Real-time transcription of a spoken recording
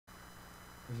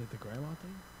Is it the grandma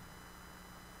thing?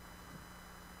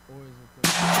 Or is it the...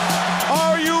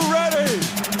 Are you ready?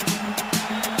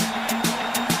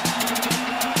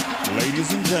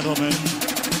 Ladies and gentlemen,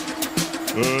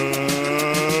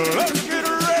 let's get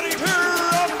ready to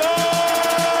rumble!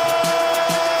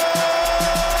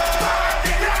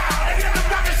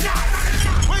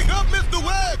 Wake up, Mr.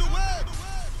 Webb!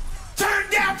 Turn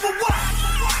down for what?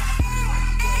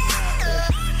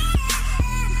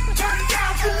 Turn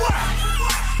down for what?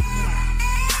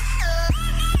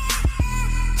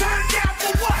 Turn down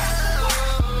for what?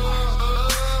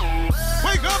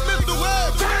 Wake up, Mr.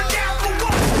 Webb! Turn down for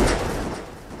what?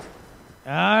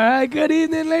 All right, good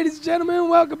evening, ladies and gentlemen.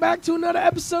 Welcome back to another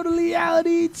episode of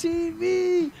LeighAlity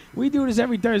TV. We do this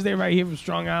every Thursday right here from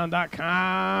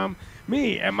StrongIsland.com.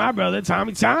 Me and my brother,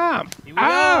 Tommy Tom. Here we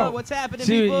go. What's happening,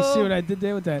 people? You see what I did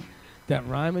there with that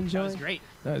rhyming joint? That was great.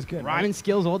 That was good. Rhyming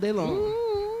skills all day long.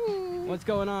 Ooh. What's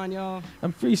going on, y'all?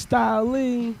 I'm Freestyle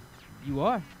Lee, You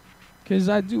are. because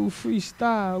I do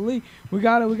Freestyle Lee. We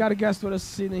got a guest with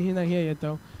us. He's not here yet,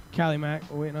 though. Cali Macc.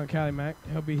 We're waiting on Cali Macc.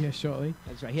 He'll be here shortly.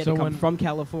 That's right. He had So to come when- from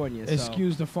California.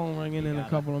 Excuse the phone ringing in a gotta-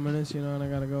 couple of minutes, and I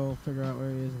got to go figure out where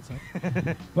he is and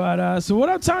stuff. But, so what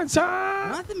up, Tom?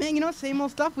 Nothing, man. Same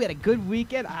old stuff. We had a good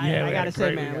weekend. Yeah, I we gotta had a say,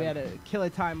 great man, we weekend. had a killer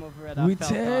time over at We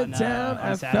Felt tear on, down on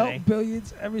at Saturday. Felt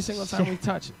Billiards every single time we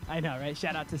touch it. I know, right?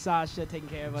 Shout out to Sasha taking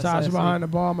care of us. Sasha last behind the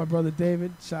bar, my brother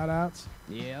David. Shout outs.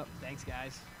 week. Yep. Thanks,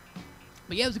 guys.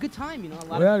 But yeah, it was a good time. A lot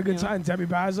We of, had a good time. Debbie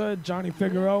Baza, Johnny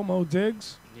Figueroa, Mo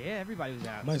Diggs, Yeah, everybody was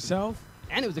out. myself.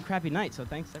 And it was a crappy night, so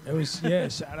thanks. It Everybody. was, yeah,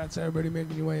 shout out to everybody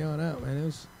making your way on out, man. It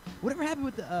was, Whatever happened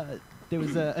with the? There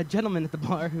was a gentleman at the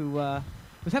bar who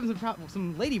was having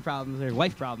some lady problems or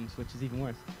wife problems, which is even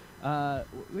worse.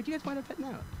 Where'd you guys wind up heading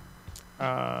out?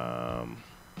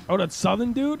 that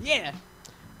Southern dude? Yeah.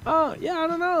 Oh, yeah, I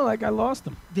don't know. Like, I lost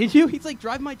him. Did you? He's like,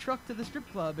 drive my truck to the strip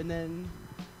club, and then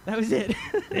that was it.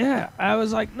 Yeah, I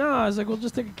was like, no. I was like, we'll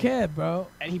just take a cab, bro.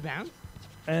 And he bounced.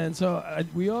 And so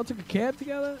we all took a cab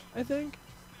together, I think.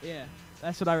 Yeah.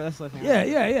 That's what I. That's what I think.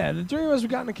 Yeah. The three of us, we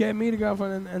got in a cab, me, the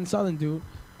girlfriend, and Southern dude.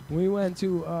 We went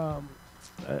to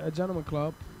a gentleman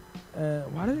club.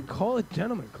 Why did it call it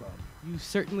gentleman club? You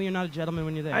certainly are not a gentleman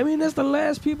when you're there. I mean, that's the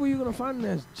last people you're going to find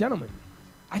as gentlemen.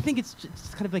 I think it's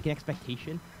kind of like an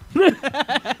expectation.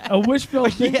 A wishful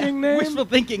thinking name? Wishful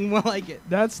thinking, more like it.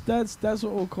 That's what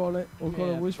we'll call it. We'll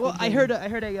call it wishful Well, thinking. I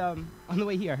heard on the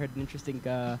way here, I heard an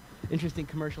interesting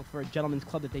commercial for a gentleman's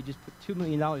club that they just put $2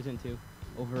 million into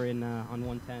over in on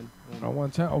 110. On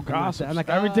 110? Oh, gossip. I'm like,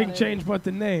 Everything oh, changed but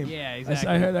the name. Yeah, I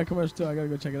exactly. heard that commercial, too. I got to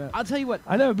go check it out. I'll tell you what.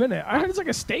 I've never been there. I heard it's like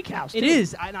a steakhouse, It too.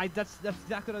 is. That's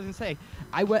exactly what I was gonna say.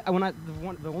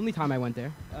 The only time I went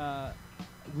there,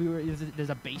 there's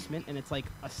a basement and it's like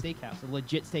a steakhouse, a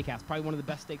legit steakhouse, probably one of the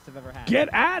best steaks I've ever had.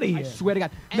 Get out of here. I swear to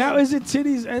God. Now, And- is it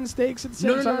titties and steaks at the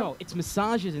same time? No. It's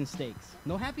massages and steaks.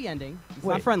 No happy ending. It's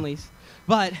Wait. not friendlies,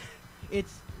 but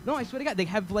it's. No, I swear to God, they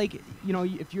have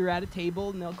if you're at a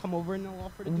table and they'll come over and they'll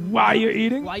offer to do While you're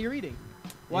eating? While you're eating.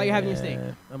 While you're having your steak.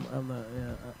 I'm not,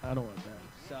 I don't want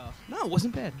that. So no, it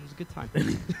wasn't bad. It was a good time.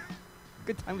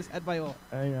 Good time was had by all.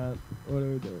 Hang on. What are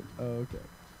we doing? Oh, okay.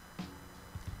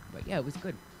 But yeah, it was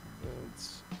good.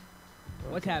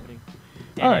 What's okay. happening?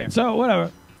 All right, so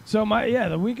whatever. So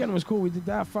the weekend was cool. We did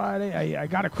that Friday. I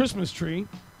got a Christmas tree.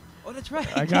 Oh, that's right.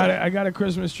 I got a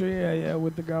Christmas tree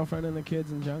with the girlfriend and the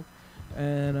kids and junk.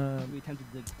 And we attempted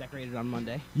to decorate it on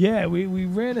Monday. yeah, we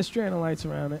ran a strand of lights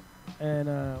around it, and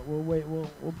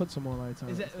we'll put some more lights on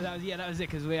it. That was it.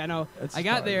 Because I know It's I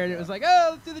got fine, there and yeah. it was like, oh,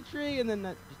 let's do the tree, and then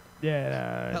that just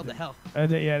Yeah, held to hell. Yeah, it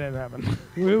didn't happen.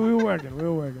 we were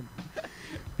working.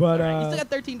 But All right, you still got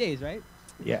 13 days, right?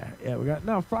 yeah, we got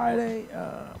Friday.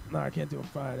 No, I can't do it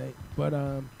Friday. But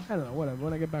I don't know. Whatever.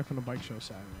 When I get back from the bike show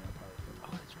Saturday, I'll probably do it. Oh,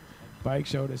 that's right. Bike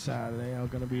show this Saturday. I'm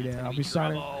gonna be there. gonna I'll be be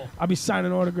signing. trouble. I'll be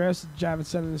signing autographs at Javits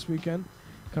Center this weekend.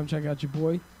 Come check out your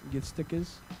boy. Get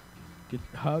stickers, get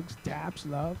hugs, daps,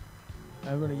 love.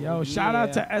 Everybody, shout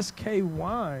out to SK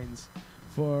Wines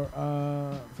for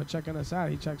checking us out.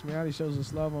 He checks me out. He shows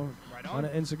us love on the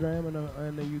Instagram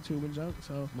and the YouTube and junk.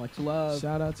 So Much love.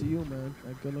 shout out to you, man.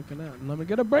 Good looking out. And let me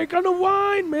get a break on the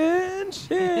wine, man.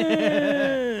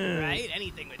 Shit. Right?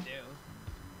 Anything would do.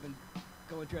 Been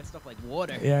going through that stuff like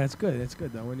water. Yeah, it's good. It's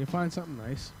good though. When you find something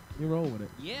nice, you roll with it.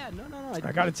 Yeah, no.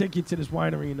 I got to take you to this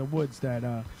winery in the woods that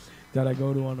I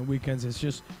go to on the weekends. It's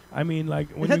just, I mean, like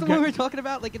when Is that you the get, one we were talking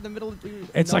about, like in the middle of the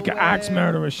it's like an axe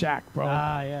murderer shack, bro.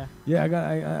 Yeah.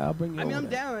 Yeah, I'll bring you. I mean, over I'm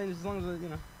there. down as long as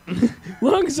As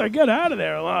long as I get out of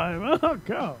there alive, I'll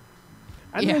go.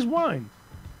 And Yeah. there's wine.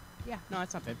 Yeah, no,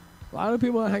 it's not bad. A lot of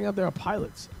people that hang out there are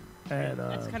pilots, and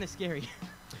That's kind of scary.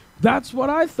 That's what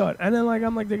I thought. And then like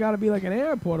I'm like, there got to be like an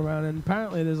airport around, and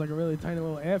apparently there's like a really tiny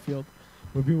little airfield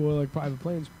where people with like private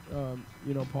planes,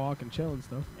 you know, park and chill and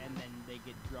stuff. And then they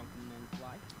get drunk and then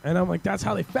fly. And I'm like, that's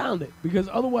how they found it, because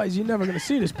otherwise you're never gonna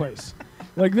see this place.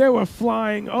 Like they were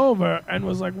flying over and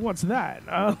was like, what's that?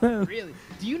 Really?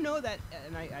 Do you know that?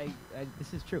 And I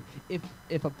this is true.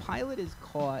 If a pilot is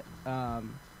caught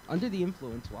under the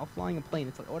influence while flying a plane,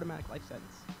 it's like automatic life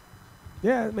sentence.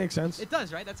 Yeah, it makes sense. It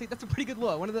does, right? That's a pretty good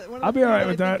law. One of the I'll be all right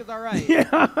with I that. think is all right.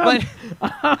 Yeah, But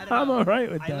I'm all right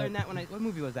with that. I learned that when what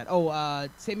movie was that? Oh,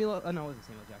 Samuel. No, it wasn't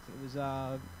Samuel Jackson. It was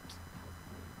from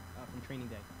Training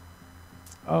Day.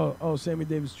 Oh, Sammy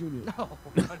Davis Jr. No.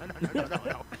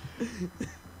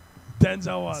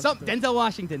 Denzel Washington. Denzel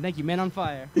Washington. Thank you, Man on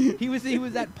Fire. He was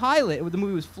that pilot. The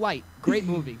movie was Flight. Great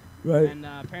movie. Right. And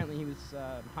apparently he was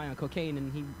high on cocaine,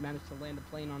 and he managed to land a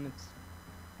plane on its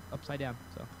upside down.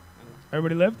 So.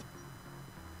 Everybody lived?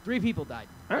 3 people died.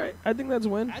 All right, I think that's a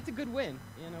win. That's a good win.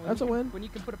 You know, That's a win. When you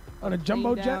can put On a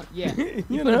jumbo plane jet? down, yeah. You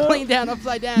You put know? a plane down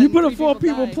upside down. You put a 3 4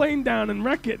 people die. plane down and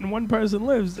wreck it, and 1 person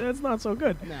lives. That's not so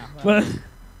good. No. Well,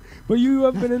 But you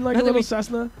have been in like a Not that little we-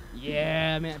 Cessna.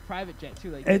 yeah, man, private jet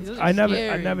too. Like It's those are I never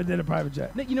scary. did a private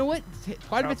jet. No, you know what?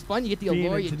 Part of it's fun. You get the Being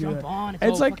allure. into You do jump that. on. It's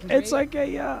all like fucking it's great.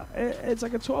 it's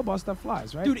like a tour bus that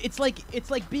flies, right? Dude, it's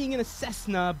like being in a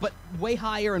Cessna, but way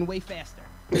higher and way faster.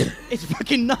 It's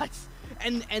fucking nuts.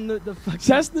 And the fucking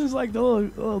Cessna's like the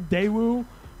little Daewoo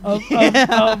of the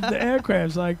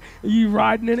aircrafts. Like you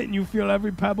riding in it and you feel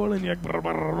every pebble and you're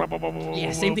like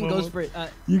yeah, same thing goes for.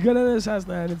 You get in a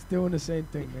Cessna and it's doing the same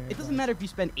thing, man. It doesn't matter if you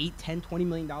spend $8, $10, $20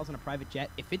 million on a private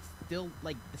jet. If it's still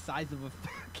like the size of a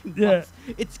fucking bus,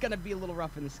 it's gonna be a little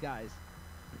rough in the skies.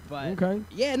 But Okay.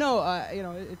 yeah, no, you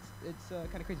know, it's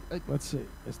kind of crazy. Let's see.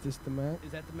 Is this the Mac?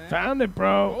 Is that the man? Found it,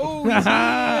 bro. Oh, he's here.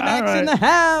 Mac's All in the right.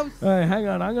 house. All right, hang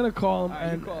on. I'm gonna call him All right,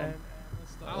 you and, call him.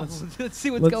 and Let's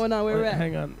see what's going on. Where we're at.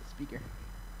 Hang on. Speaker.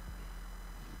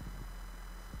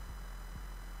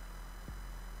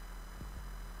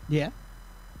 Yeah.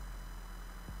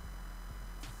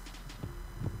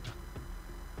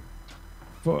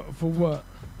 For what?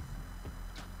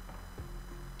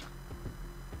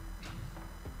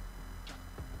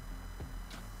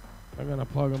 I'm gonna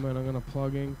plug him in. I'm gonna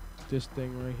plug in this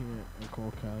thing right here and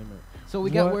call Cali, man. So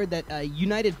we got What? word that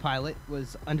United pilot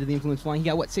was under the influence flying. He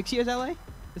got what, 6 years, LA?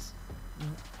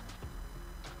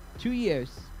 2 years.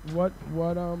 What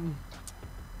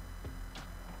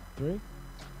 3?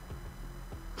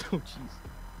 Oh jeez.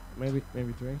 Maybe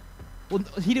 3. Well,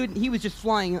 he didn't. He was just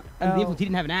flying under the influence. He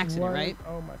didn't have an accident, right?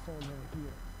 Oh, my phone's over here.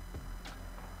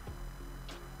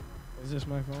 Is this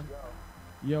my phone?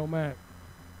 Yo, Mac.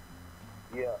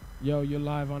 Yeah. Yo, you're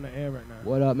live on the air right now.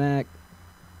 What up, Mac?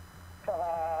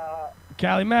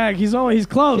 Cali Mac, he's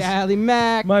close. Cali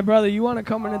Mac. My brother, you want to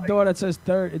come in the door that says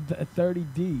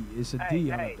 30D? It's a D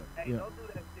Hey, on hey, it. hey, Yeah. don't do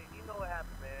that shit. You know what happened,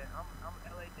 man. I'm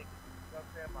LA nigga. You know what I'm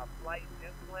saying? My flight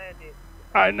just landed.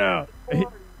 I know.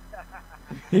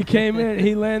 He came in.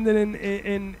 He landed in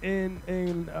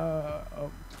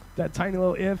that tiny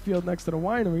little airfield next to the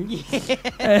winery.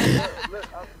 Yeah. Look,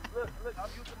 I'm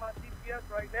using my GPS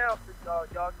right now.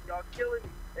 Y'all killing me,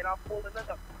 and I'm pulling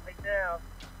up right now.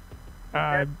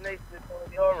 Destination is going to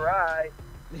be all right.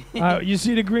 You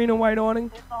see the green and white awning?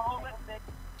 It's a holistic.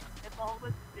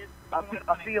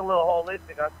 I see a little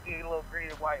holistic. I see a little green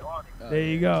and white on it. There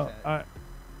you go.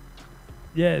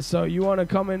 Yeah, so you want to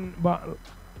come in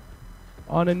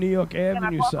on the New York Can I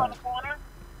Avenue park side? on the corner?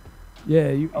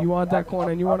 Yeah, you want that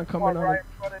corner and you want to come in on right in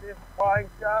front of this wine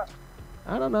shop?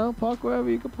 I don't know, park wherever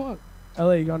you can park.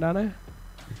 LA, you going down there?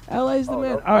 LA's the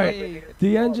man. okay. All right, Hey,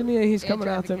 the engineer, he's air coming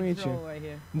out to traffic meet control you. right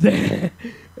here.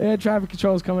 Air traffic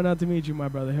control's coming out to meet you, my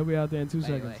brother. He'll be out there in 2 Right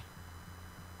seconds. away.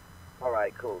 All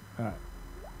right, cool. All right.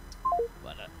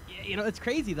 But, yeah, you know, it's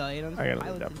crazy though. You know, I gotta leave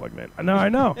pilots that and- plugged in. No, I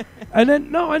know. and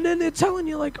then they're telling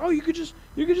you like, oh, you could just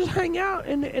hang out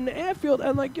in the airfield,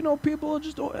 and like, you know, people are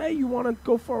just, oh, hey, you want to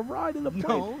go for a ride in the plane?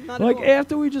 No, not Like at all.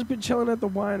 after we just been chilling at the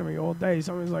winery all day,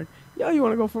 somebody's like, yo, you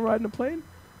want to go for a ride in the plane?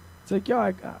 It's like, yo,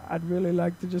 I'd really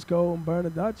like to just go and burn a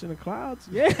Dutch in the clouds.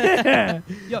 Yeah.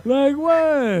 Yo. Like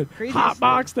what? Crazy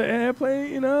Hotbox the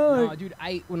airplane, you know? No, Like, dude,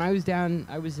 when I was down,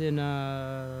 I was in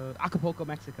Acapulco,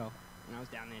 Mexico, and I was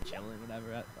down there chilling,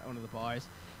 whatever, at one of the bars,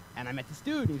 and I met this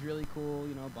dude. He was really cool,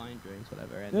 you know, buying drinks,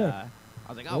 whatever. And Yeah.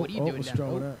 I was like, "Oh, what are you doing it's down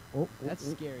throwing there?" out. Oh, That's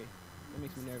oh. scary. That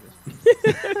makes me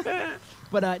nervous.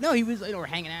 But no, he was, you know, we're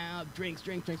hanging out, drinks.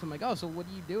 I'm like, "Oh, so what are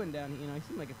you doing down here?" You know, he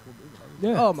seemed like a cool dude. I was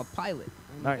like, Yeah. "Oh, I'm a pilot."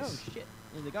 I'm like, Nice. "Oh shit."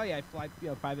 And he's like, "Oh yeah, I fly, you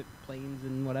know, private planes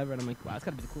and whatever." And I'm like, "Wow, that's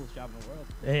gotta be the coolest job in the world."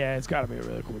 Yeah, it's got to be a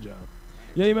really cool job.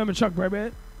 Yeah, you remember Chuck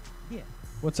Brabant? Yeah.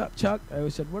 What's up, Chuck? I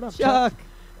always said, what up, Chuck.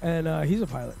 And he's a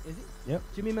pilot. Is he? Yep.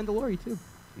 Jimmy Mandalori too.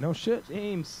 No shit.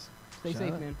 James, stay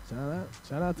safe, man.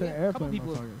 Shout out to the a couple airplane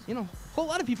people, motherfuckers. you know, a whole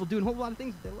lot of people doing a whole lot of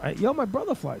things with their life. Yo, my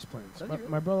brother flies planes. Does he really?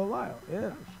 My brother Lyle. Yeah. Oh,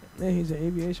 shit. Yeah, he's an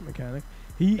aviation mechanic.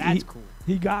 That's cool.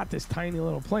 He got this tiny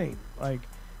little plane. Like,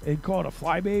 they call it a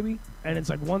flybaby, and it's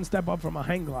like one step up from a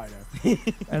hang glider.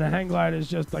 And a hang glider is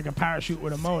just like a parachute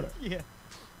with a motor. Yeah.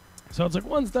 So it's like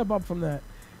one step up from that.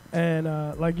 And,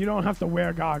 like, you don't have to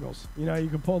wear goggles. You know, you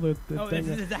can pull the Oh, thing.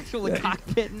 this is actual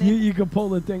cockpit in it? You can pull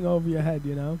the thing over your head,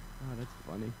 you know? Oh, that's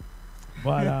funny.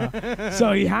 But,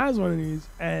 so he has one of these,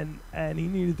 and he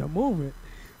needed to move it.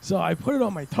 So I put it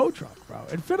on my tow truck, bro.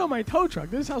 It fit on my tow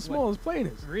truck. This is how small his plane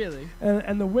is. Really?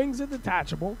 And the wings are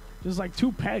detachable. Just like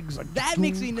 2 pegs. Like That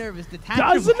makes me nervous.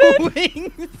 Doesn't Detachable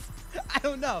wings. I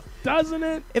don't know. Doesn't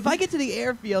it? If I get to the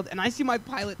airfield and I see my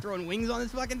pilot throwing wings on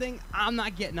this fucking thing, I'm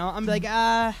not getting on. I'm like,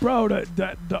 Bro,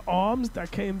 the arms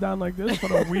that came down like this for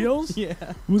the wheels yeah.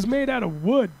 was made out of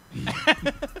wood.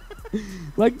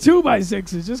 Like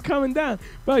 2x6s just coming down.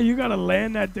 Bro, you gotta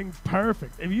land that thing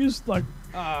perfect. If you just like,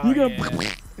 you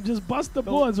gotta just bust the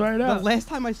boards right out. The last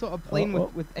time I saw a plane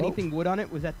with anything wood on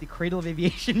it was at the Cradle of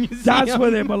Aviation Museum. That's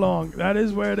where they belong. That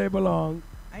is where they belong.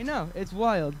 I know. It's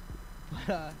wild.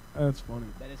 But, that's funny.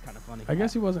 that is kind of funny. I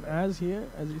guess he wasn't as here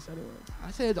as he said he was.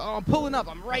 I said, I'm pulling up.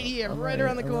 I'm right here. I'm right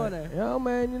around the corner. Yo,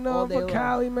 man, you know, All I'm day from long.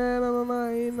 Cali, man. I don't know.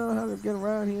 I ain't know how to get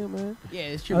around here, man. Yeah,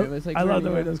 it's true. It's like I love the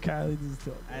running way around. those Cali dudes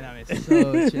talk. I know. It's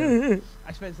so chill.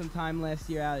 I spent some time last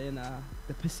year out in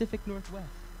the Pacific Northwest.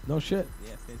 No shit.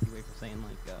 Yeah, fancy way for saying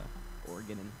like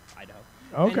Oregon and Idaho.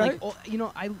 Okay. And, like, you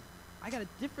know, I got a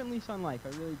different lease on life. I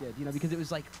really did. You know, because it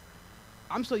was like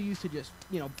I'm so used to just,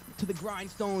 you know, to the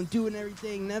grindstone, doing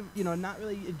everything, never, you know, not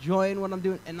really enjoying what I'm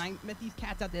doing. And I met these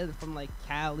cats out there from like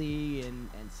Cali and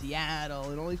Seattle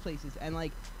and all these places, and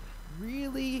like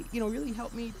really, you know, really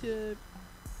helped me to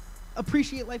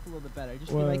appreciate life a little bit better.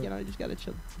 Just be like, you know, I just got a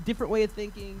chill, different way of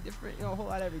thinking, different, you know, a whole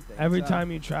lot of everything. Every So-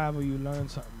 time you travel, you learn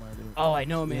something, my dude. Oh, I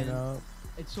know, man. You know?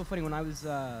 It's so funny when I was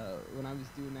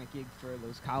doing that gig for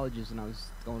those colleges and I was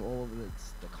going all over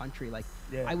the country. Like,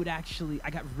 Yeah. I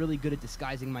got really good at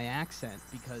disguising my accent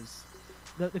because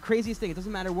the craziest thing, it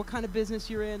doesn't matter what kind of business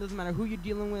you're in, doesn't matter who you're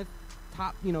dealing with,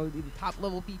 top, you know, the top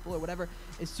level people or whatever.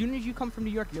 As soon as you come from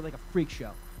New York, you're like a freak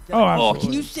show. They're like, absolutely.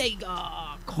 can you say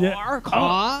car, Yeah.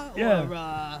 car,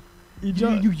 yeah. or You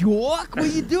New York? What are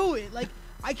you doing? Like,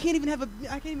 I can't even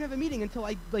have a meeting until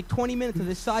like 20 minutes of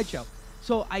this sideshow.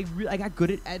 So I got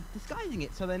good at disguising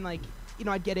it. So then, like, you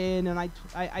know, I'd get in and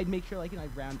I'd make sure, like, you know,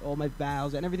 I'd round all my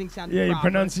vowels and everything sounded Yeah, you proper.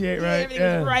 pronunciate right.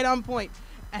 Everything was right on point.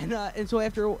 And so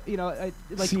after, you know,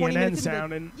 like 20 CNN minutes,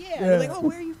 sounding. yeah, they're like, oh,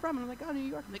 where are you from? And I'm like, oh, New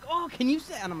York. I'm like, oh, can you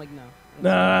say? And I'm like, no.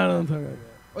 No, I don't talk like that.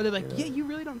 Or they're like, Yeah. yeah, you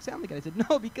really don't sound like it. I said,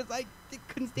 no, because I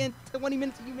couldn't stand 20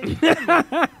 minutes of you making fun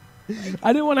of me.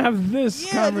 I didn't want to have this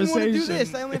Yeah, I didn't conversation. want to do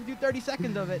this. I only have to do 30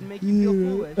 seconds of it and make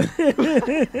you feel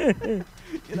foolish.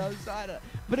 You know, so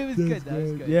but it was good. That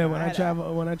was good. Yeah, when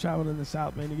I traveled in the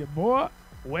South, man, you get, boy,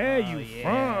 where Oh, you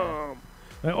yeah. from?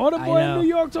 Like, all the I boy in know. New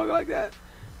York talk like that?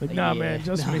 Like, nah, Yeah. man,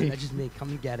 just No, me. That's just me. Come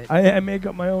and get it. I make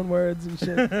up my own words and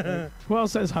shit. Like, who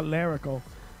else says hilarical?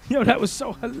 Yo, that was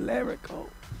so hilarical.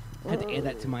 I had to add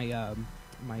that to my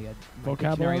my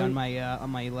Vocabulary? dictionary on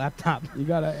my laptop. You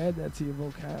gotta add that to your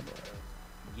vocabulary.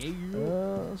 Yeah.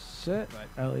 Oh, shit.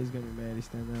 But, LA's gonna be mad. He's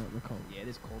standing out in the cold. yeah, it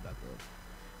is cold out there.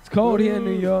 It's cold here in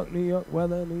New York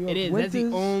weather, New York It is. winters. That's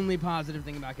the only positive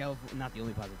thing about California. Not the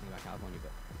only positive thing about California,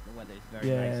 but the weather is very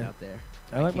Yeah. nice out there.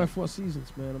 I like my can't- 4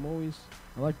 seasons, man.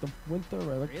 I like the winter.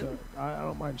 I like Really? I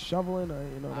don't mind shoveling.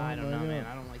 You know. I don't know, yeah. man.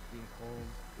 I don't like being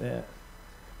cold. Yeah.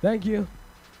 Thank you.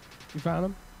 You found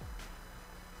them?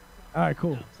 All right,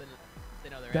 cool. No, they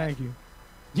know they're Thank you.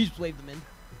 You just wave them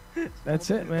in. That's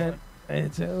it, man.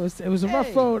 It was a rough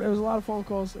Hey. road. It was a lot of phone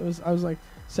calls. I was like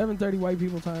 7:30 white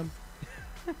people time.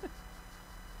 Yeah,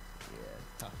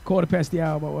 tough. 1/4 past the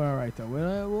hour, but we're all right though.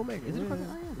 We'll make it. Is it? Yeah.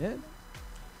 Oh, Yeah.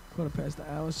 1/4 past the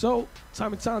hour. So,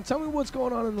 Simon Town, tell me what's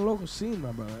going on in the local scene,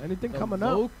 my brother. Anything The coming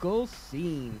up? local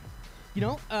scene. You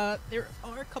know, there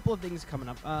are a couple of things coming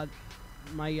up.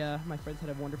 My friends had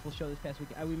a wonderful show this past week.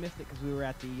 We missed it because we were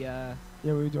at the Yeah,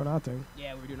 we were doing our thing.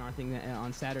 yeah, we were doing our thing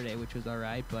on Saturday, which was all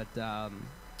right. But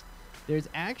there's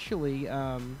actually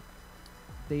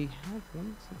they have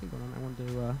something going on. I wanted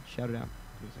to shout it out.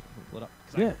 Give me a second, I'll pull it up.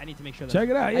 'Cause Yeah. I need to make sure that Check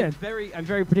it out. Yeah. I'm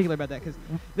very particular about that because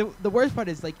the worst part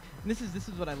is like this is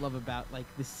what I love about like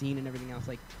the scene and everything else.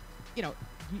 Like, you know,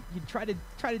 you try to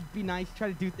be nice, try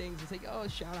to do things. It's like, oh,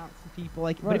 shout out to people.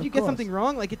 Like, Right, but if of you get course. something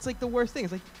wrong, like it's like the worst thing.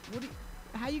 It's like,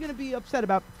 how are you gonna be upset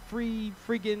about free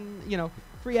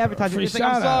advertising? free It's like,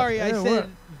 I'm shout-out. sorry, I Yeah, said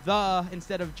the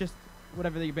instead of just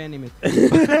whatever your band name is.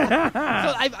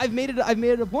 So I've made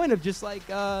it a point of just like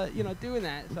you know, doing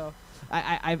that. So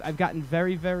I've gotten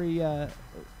very very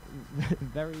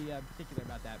particular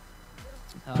about that.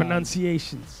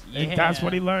 Pronunciations. And that's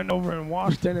what he learned over in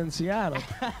Washington and Seattle.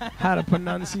 How to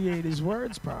pronunciate his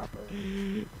words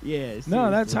properly. Yes.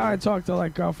 No, that's how I talk to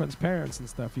like girlfriend's parents and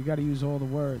stuff. You got to use all the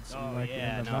words. Oh, and, like,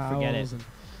 yeah, and the no, vowels forget it. And,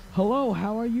 hello,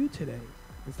 how are you today?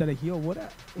 Instead of yo, what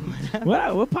up? What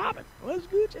up? What poppin'? What's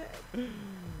good, Jack?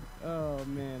 Oh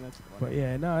man, that's funny. But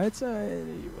yeah, no, it's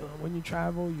when you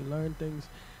travel, you learn things,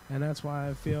 and that's why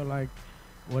I feel like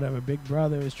whatever Big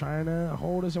Brother is trying to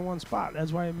hold us in one spot.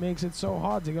 That's why it makes it so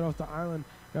hard to get off the island.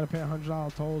 You gotta pay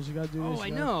 $100 tolls. You gotta do this. Oh, I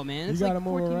know, man. It's you like gotta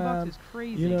move 14 around. bucks is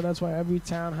crazy. You know, that's why every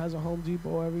town has a Home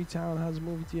Depot. Every town has a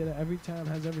movie theater. Every town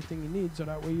has everything you need. So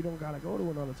that way you don't gotta go to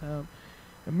another town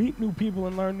and meet new people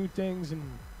and learn new things and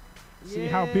see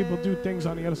how people do things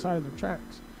on the other side of the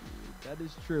tracks. That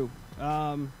is true.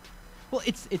 Well,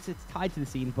 it's tied to the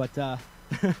scene, but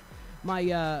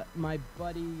my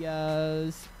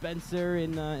buddy Spencer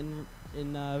in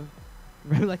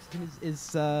Lexington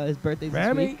is his birthday's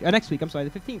this week. Next week. I'm sorry,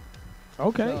 the 15th.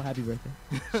 Okay. So happy birthday!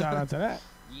 Shout out to that.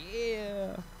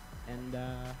 Yeah. And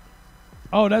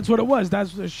oh, that's what it was.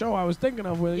 That's the show I was thinking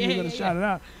of where you were gonna shout it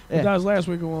out. Yeah. But that was last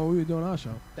week when we were doing our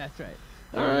show. That's right.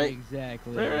 All right.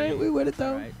 Exactly. All right, we with it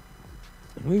though. All right.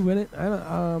 We with it. I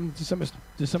don't, December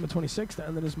 26th, the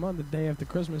end of this month, the day after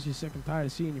Christmas. You're sick and tired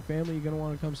of seeing your family. You're gonna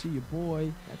want to come see your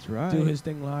boy. That's right. Do his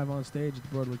thing live on stage at the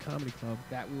Broadway Comedy Club.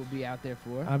 That we will be out there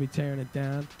for. I'll be tearing it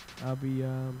down. I'll be,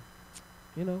 you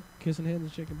know, kissing hands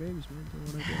and shaking babies, man. Doing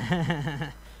what I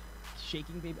do.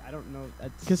 Shaking baby? I don't know.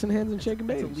 That's, kissing hands and shaking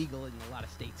babies. It's illegal in a lot of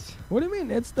states. What do you mean?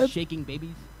 That's shaking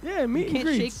babies. Yeah, meet you and can't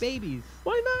greets. shake babies.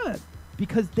 Why not?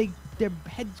 Because their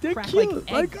heads They're crack cute,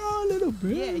 like eggs. oh, little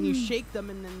bit. Yeah, and you shake them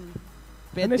and then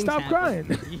bad and they things stop happen.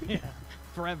 crying. Yeah,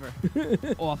 forever.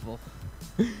 Awful.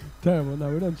 Terrible. No,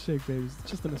 we don't shake babies.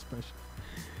 It's just an expression.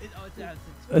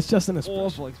 It's just an expression.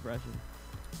 Awful expression.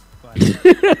 But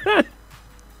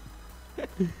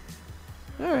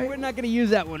all right. We're not going to use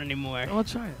that one anymore. I'll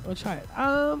try it.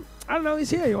 I don't know.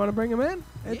 He's here. You want to bring him in?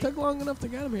 It took long enough to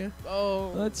get him here.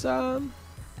 Oh.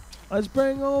 Let's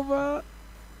bring over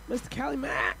Mr. Cali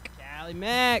Macc. Cali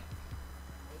Macc.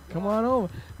 Come on over.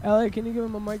 LA, can you give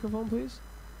him a microphone, please?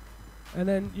 And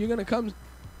then you're gonna come.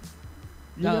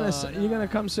 You're gonna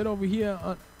come sit over here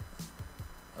on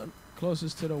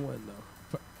closest to the window.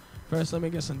 First, let me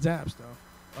get some daps though.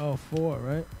 Oh, 4,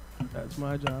 right? That's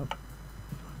my job.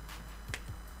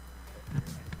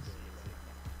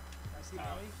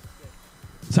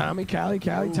 Tommy, Cali,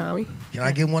 Tommy. Can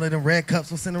I get one of them red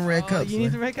cups? What's in them red cups? You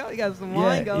need the red cup? You got some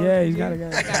wine going? Yeah, he's got it.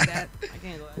 I got that. I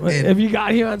can't if you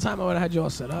got here on time, I would have had you all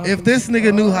set up. If this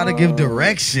nigga knew how to give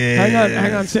directions.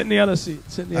 Hang on. Sit in the other seat.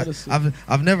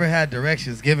 I've never had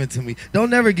directions given to me. Don't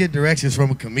never get directions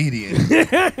from a comedian.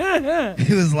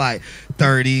 He was like,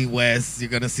 30 West, you're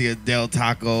going to see a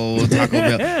Taco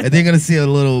Bell. And then you're going to see a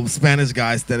little Spanish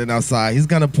guy standing outside. He's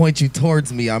going to point you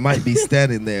towards me. I might be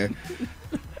standing there.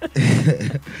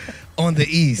 On the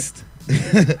east.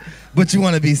 But you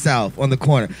want to be south on the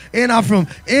corner. And I'm from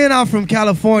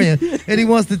California, and he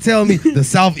wants to tell me the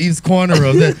southeast corner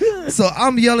of that. So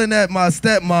I'm yelling at my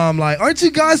stepmom like, aren't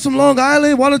you guys from Long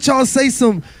Island? Why don't y'all say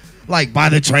some like by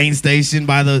the train station,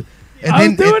 by the and I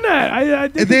was doing that. I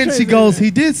did and then she goes,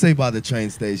 he did say by the train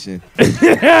station.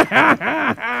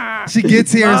 She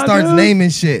gets here and starts naming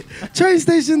shit. Train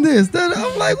station this, that.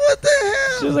 I'm like, what the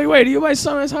hell? She was like, wait, are you my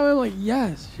son? I'm like,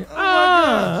 yes. Oh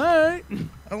all right.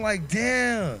 I'm like,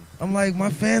 damn. I'm like,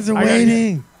 my fans are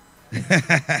waiting.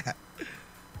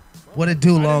 What it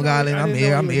do, Long Island? I'm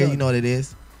here. You know what it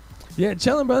is. Yeah,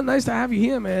 chilling, brother. Nice to have you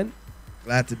here, man.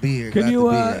 Glad to be here. Can you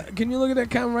look at that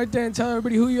camera right there and tell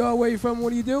everybody who you are, where you're from, what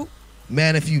do you do?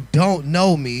 Man, if you don't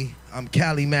know me, I'm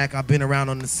Cali Macc. I've been around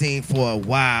on the scene for a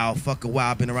while.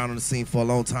 I've been around on the scene for a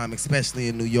long time, especially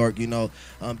in New York. You know,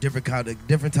 different type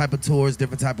of tours,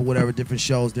 different type of whatever, different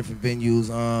shows, different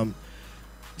venues.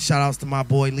 Shout outs to my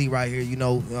boy Lee right here, you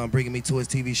know, bringing me to his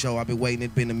TV show. I've been waiting.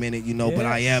 It's been a minute, you know, but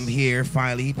I am here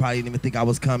finally. He probably didn't even think I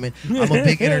was coming. I'm a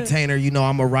big entertainer, you know,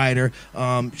 I'm a writer.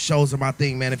 Shows are my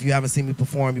thing, man. If you haven't seen me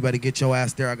perform, you better get your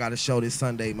ass there. I got a show this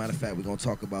Sunday. Matter of fact, we're going to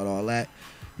talk about all that.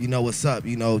 You know what's up,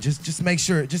 you know. Just make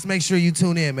sure you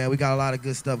tune in, man. We got a lot of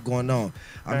good stuff going on.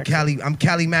 I'm Cali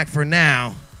Macc for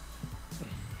now.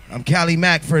 I'm Cali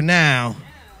Macc for now.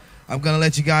 I'm going to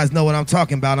let you guys know what I'm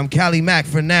talking about. I'm Cali Macc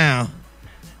for now.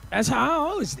 That's how I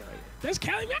always do it. That's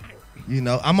Cali Macc. You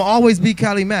know, I'm going to always be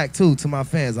Cali Macc, too, to my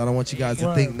fans. I don't want you guys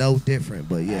to think no different,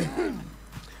 but yeah.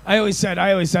 I always said,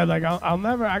 like, I'll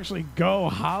never actually go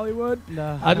Hollywood.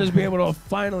 No. I'll just be able to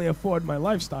finally afford my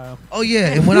lifestyle. Oh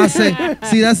yeah, and when I say,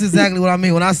 see, that's exactly what I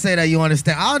mean. When I say that, you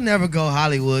understand. I'll never go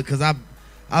Hollywood because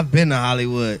I've been to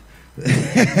Hollywood. We've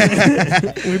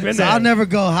been So there. I'll never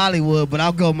go Hollywood, but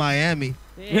I'll go Miami.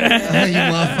 Yeah. You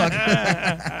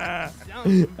motherfucker.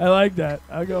 I like that.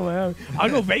 I'll go Miami. I'll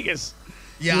go Vegas.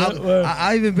 Yeah,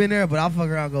 I even been there, but I'll fuck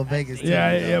around and go Vegas too.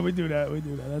 Yeah, you know? yeah, we do that. We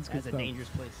do that. That's good That's a stuff. dangerous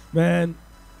place. Man,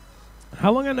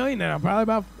 how long I know you now? Probably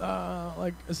about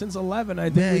like since 11. I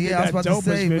think Man, we did yeah, I was that about to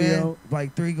Dopest say, video. man,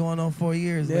 like 3 going on 4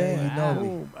 years, Yeah, man. You know me.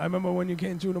 cool. I remember when you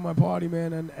came through to my party,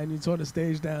 man, and you tore the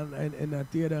stage down in that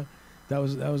theater. That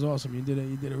was awesome. You did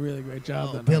a really great job.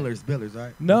 Oh, that night. Billers,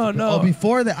 right? No. Oh,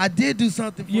 before that, I did do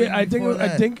something. For you Yeah, I before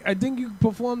that. think you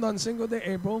performed on Single Day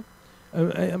April.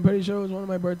 I'm pretty sure it was one of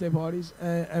my birthday parties,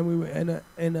 and we were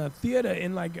in a theater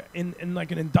in like an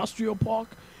industrial park.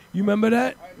 You remember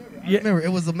that? I remember,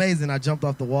 it was amazing. I jumped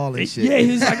off the wall and shit. Yeah,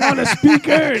 he's like on a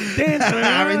speaker and dancing.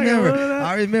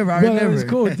 I remember. Bro, it was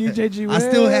cool. DJ G. I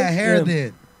still had hair Yeah.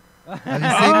 then. Have you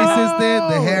seen me since then?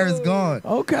 The hair is gone.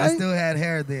 Okay. I still had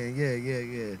hair then.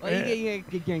 Yeah. Well,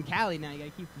 you're in Cali now. You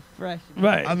gotta keep it fresh.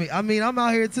 Right. I mean, I'm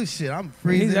out here too. Shit, I'm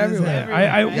freezing. He's as everywhere. hell.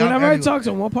 I Yeah, whenever I I'm talk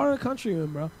to him, what part of the country you in,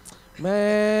 bro? So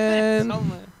Man. much.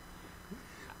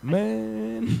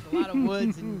 Man. A lot of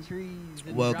woods and trees.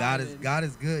 And Well, driving. God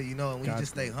is good, you know, and when you God's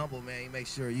just stay humble, man, you make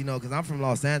sure, you know, because I'm from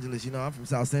Los Angeles, you know, I'm from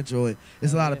South Central, and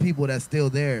there's a lot of people that's still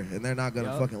there, and they're not going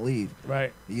to Yup. fucking leave.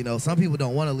 Right. You know, some people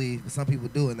don't want to leave, but some people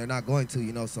do, and they're not going to,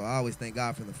 you know, so I always thank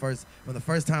God from the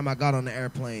first time I got on the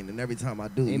airplane, and every time I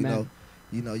do, Amen.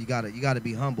 you know, you gotta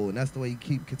be humble, and that's the way you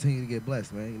continue to get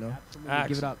blessed, man, you know. Absolutely.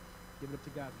 Give it up. Give it up to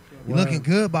God. For sure. You looking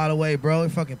good, by the way, bro. Your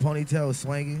fucking ponytail is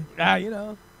swinging. You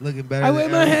know. Looking better. I than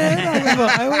wave my ever. hand.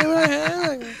 I wave my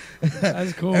hand.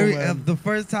 That's cool, man. The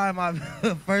first time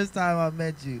I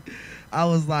met you, I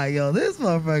was like, yo, this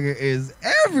motherfucker is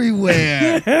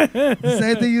everywhere. The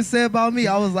same thing you said about me.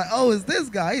 I was like, oh, it's this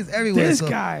guy. He's everywhere. This So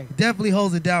guy. definitely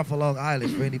holds it down for Long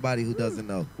Island for anybody who doesn't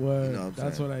know. Word. You know what I'm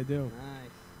That's saying? what I do. Nice.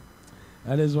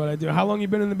 That is what I do. How long you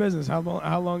been in the business? How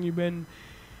long you been?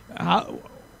 How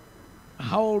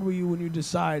old were you when you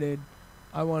decided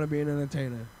I want to be an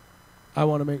entertainer? I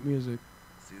want to make music.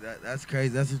 See, that's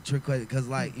crazy. That's a trick question. Because,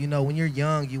 like, you know, when you're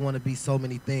young, you want to be so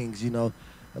many things, you know.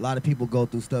 A lot of people go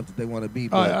through stuff that they want to be.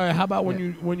 All But right, how about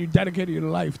when you dedicated your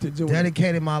life to doing it?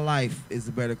 dedicated my life is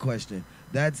a better question.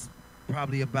 That's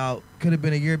probably could have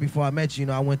been a year before I met you. You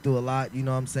know, I went through a lot, you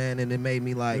know what I'm saying? And it made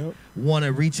me, like, want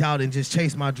to reach out and just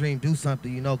chase my dream, do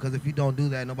something, you know, because if you don't do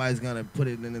that, nobody's going to put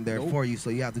it in there for you. So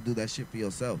you have to do that shit for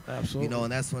yourself. Absolutely. You know,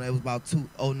 and that's when it was about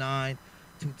 2009,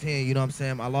 2010, you know what I'm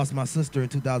saying? I lost my sister in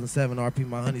 2007, RP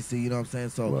my honey seed, you know what I'm saying?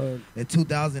 So Word. in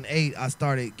 2008, I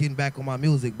started getting back on my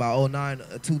music. By 2009,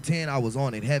 2010, I was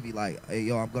on it heavy, like, hey,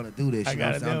 yo, I'm going to do this. I You know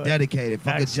what I'm gotta saying? do I'm it. dedicated.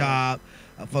 Fuck Excellent. a job.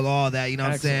 Fuck all that, you know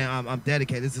what I'm saying? Excellent. I'm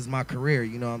dedicated. This is my career,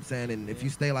 you know what I'm saying? And if you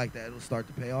stay like that, it'll start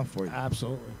to pay off for you.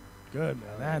 Absolutely. Good,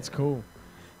 man. That's cool.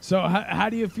 So how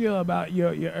do you feel about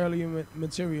your early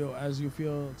material as you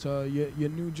feel to your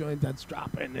new joint that's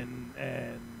dropping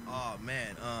and Oh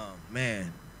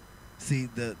man. See,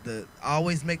 I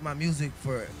always make my music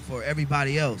for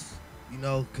everybody else, you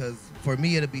know, because for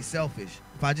me it'll be selfish.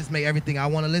 If I just make everything I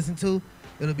want to listen to,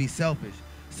 it'll be selfish.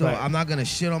 So Right. I'm not gonna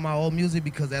shit on my old music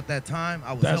because at that time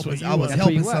I was That's what helping. you I was were. That's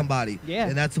what you helping were. somebody, Yeah,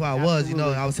 and that's who I was. You know,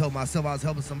 absolutely. I was helping myself. I was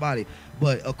helping somebody.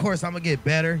 But of course, I'm gonna get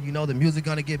better. You know, the music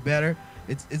gonna get better.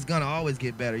 It's gonna always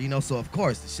get better. You know, so of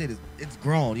course the shit it's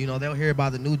grown. You know, they'll hear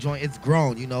about the new joint. It's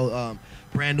grown. You know,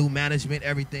 brand new management,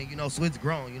 everything. You know, so it's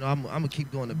grown. You know, I'm gonna keep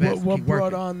doing the best. what keep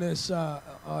brought working. on this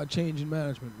change in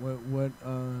management? What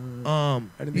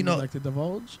anything You know, you'd like to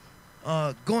divulge?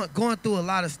 going through a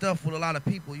lot of stuff with a lot of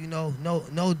people, you know,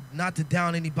 no, not to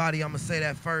down anybody. I'm gonna say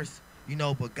that first, you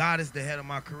know, but God is the head of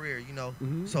my career, you know.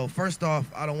 Mhm. So first off,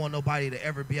 I don't want nobody to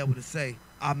ever be able to say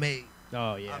I made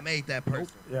that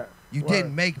person. Yeah. You Word.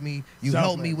 didn't make me. You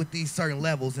helped me Self-made. with these certain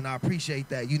levels, and I appreciate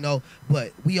that, you know.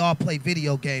 But we all play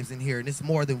video games in here, and it's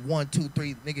more than 1, 2,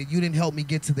 3. Nigga, you didn't help me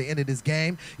get to the end of this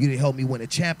game. You didn't help me win a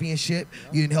championship.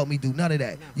 You didn't help me do none of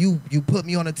that. You put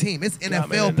me on a team. It's Got me to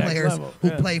NFL the next players level. who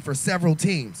Yeah. play for several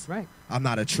teams. Right. I'm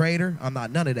not a trader. I'm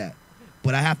not none of that.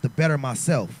 But I have to better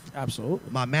myself. Absolutely.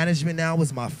 My management now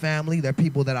is my family. They're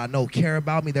people that I know care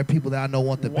about me. They're people that I know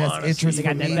want the best Wanna interest see They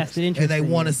for got that me. vested interest And they in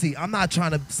want to you. see. I'm not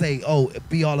trying to say, oh,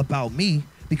 be all about me,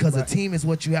 because Right. a team is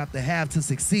what you have to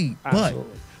succeed. Absolutely. But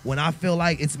when I feel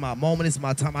like it's my moment, it's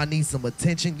my time, I need some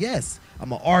attention. Yes,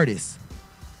 I'm an artist.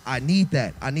 I need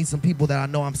that. I need some people that I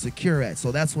know I'm secure at.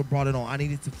 So that's what brought it on. I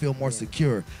needed to feel more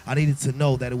secure. I needed to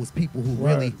know that it was people who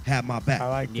really had my back. I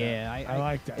like that. Yeah, I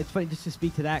like that. It's funny just to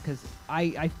speak to that because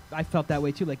I felt that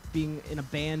way too. Like being in a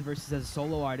band versus as a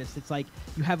solo artist, it's like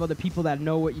you have other people that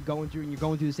know what you're going through, and you're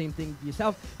going through the same thing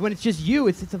yourself. When it's just you,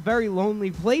 it's a very lonely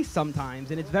place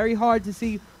sometimes, and it's very hard to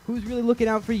see who's really looking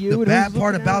out for you. The and bad who's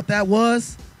part looking about out. that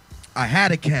was I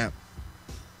had a camp,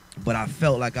 but I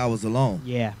felt like I was alone.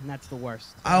 Yeah, and that's the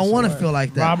worst. I don't want to feel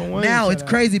like that. Robin Williams Now said it's that.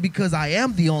 crazy because I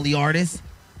am the only artist,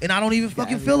 and I don't even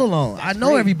fucking feel alone. I That's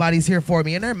know great. everybody's here for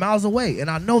me, and they're miles away, and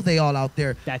I know they all out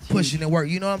there That's pushing huge. and work.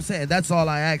 You know what I'm saying? That's all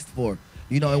I asked for.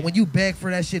 You know, and when you beg for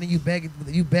that shit and you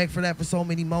beg for that for so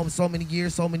many moments, so many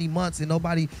years, so many months, and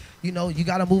nobody, you know, you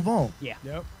got to move on. Yeah.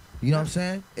 Yep. You know what I'm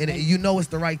saying? And you know it's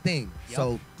the right thing. Yep.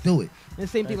 So do it. And the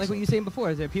same thing, like what you were saying before,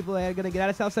 is there people that are going to get out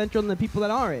of South Central and the people that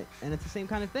aren't. And it's the same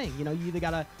kind of thing. You know, you either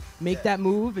got to make that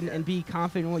move and be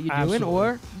confident in what you're doing, Absolutely.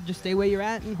 or you just stay where you're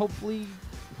at and hopefully,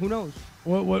 who knows?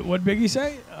 What Biggie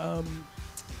say?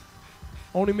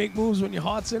 Only make moves when your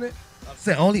heart's in it.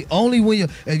 Say only when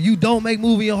if you don't make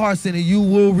move in your heart center, you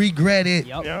will regret it.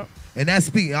 Yep. Yep. And that's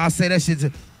speaking. I'll say that shit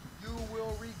to you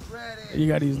will regret it. You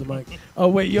gotta use the mic. Oh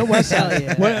wait, you're West Side. Hell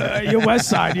yeah. What, you're West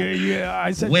Side.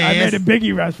 I said I West. made a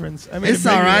Biggie reference. I made It's a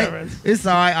Biggie all right. reference. It's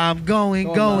all right. I'm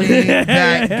going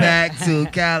back to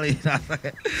Cali.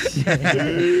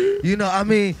 You know, I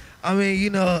mean, you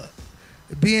know,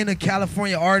 being a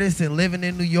California artist and living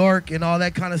in New York and all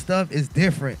that kind of stuff is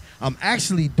different. I'm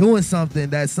actually doing something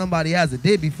that somebody hasn't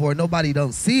did before. Nobody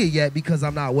don't see it yet because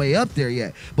I'm not way up there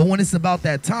yet. But when it's about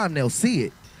that time, they'll see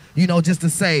it. You know, just to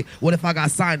say, what if I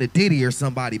got signed to Diddy or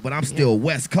somebody, but I'm still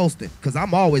West Coasting? Because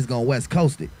I'm always going West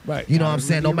Coasting. Right. You know what I'm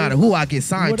saying? No matter who I get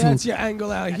signed Well, to. that's your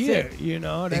angle out here. it. You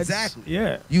know. That's, Exactly.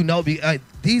 Yeah. You know,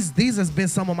 these has been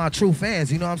some of my true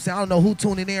fans. You know what I'm saying? I don't know who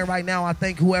tuning in right now. I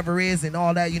thank whoever is and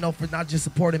all that, you know, for not just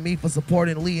supporting me, for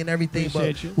supporting Leigh and everything.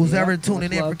 Appreciate but you. who's ever Yep,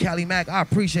 tuning much in love. for Cali Mac, I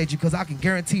appreciate you because I can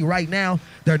guarantee right now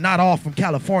they're not all from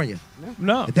California.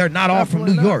 No. They're not all from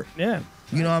New Definitely not. York. Yeah.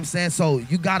 You know what I'm saying? So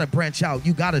you got to branch out.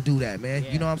 You got to do that, man.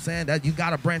 Yeah. You know what I'm saying? That you got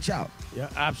to branch out. Yeah.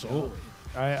 Absolutely.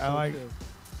 I like it.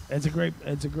 It's a great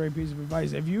piece of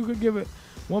advice. If you could give it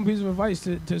one piece of advice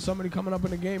to somebody coming up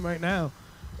in the game right now,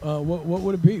 what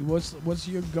would it be? What's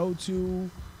your go-to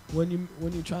when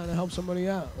you're trying to help somebody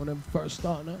out when they're first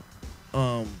starting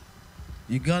out?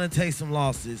 You're gonna take some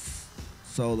losses.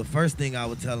 So the first thing I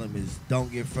would tell them is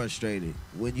don't get frustrated.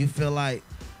 When you feel like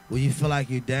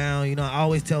you're down, you know, I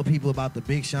always tell people about the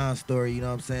Big Sean story, you know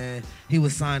what I'm saying? He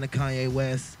was signed to Kanye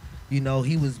West. You know,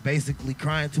 he was basically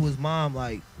crying to his mom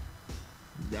like,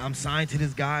 I'm signed to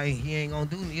this guy and he ain't gonna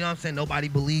do it. You know what I'm saying? Nobody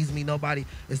believes me, nobody.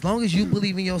 As long as you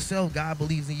believe in yourself, God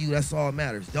believes in you, that's all that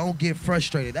matters. Don't get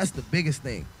frustrated. That's the biggest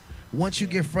thing. Once you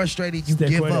get frustrated, you Stick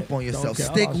give with up it. on yourself. Don't get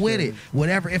Stick with frustrated. it.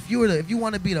 Whatever. If you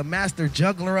want to be the master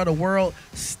juggler of the world,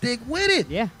 stick with it.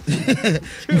 Yeah.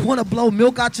 You want to blow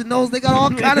milk out your nose? They got all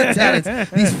kind of talents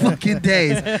these fucking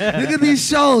days. Look at these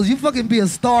shows. You fucking be a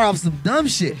star off some dumb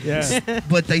shit. Yeah.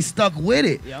 But they stuck with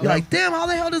it. Yep. You're like, damn, how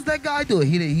the hell does that guy do it?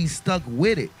 He stuck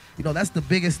with it. You know, that's the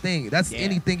biggest thing. That's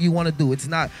anything you want to do. It's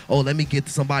not, oh, let me get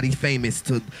somebody famous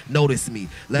to notice me.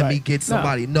 Let me get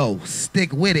somebody. No,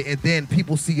 stick with it. And then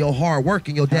people see your hard work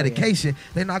and your dedication.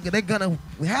 They're gonna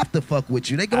have to fuck with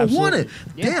you. They gonna want it.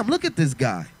 Yeah. Damn, look at this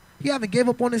guy. He haven't gave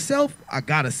up on himself. I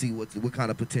gotta see what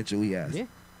kind of potential he has. Yeah.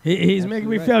 He's making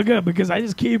me feel good because I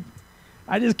just keep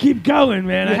going,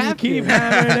 man. You I just have keep to.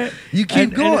 hammering it. You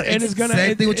keep going. and it's gonna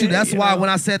same thing with you. That's why when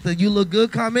I said the "you look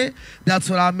good" comment, that's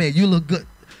what I meant. You look good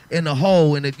in the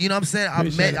whole, and you know what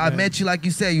I'm saying. I met you like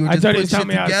you said. You were I just thought he putting was shit telling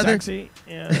me I was together. sexy.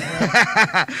 Yeah.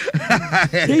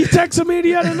 He texted me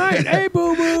the other night. Hey,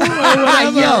 boo boo.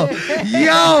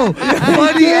 yo,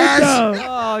 funny ass.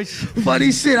 Oh,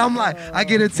 Funny shit. I'm like, I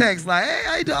get a text like, hey,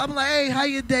 how you doing? I'm like, hey, how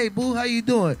you day, boo? How you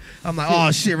doing? I'm like,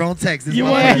 oh shit, wrong text. This You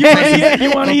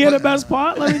motherfucker- want to hear the best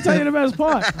part? Let me tell you the best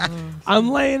part. I'm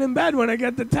laying in bed when I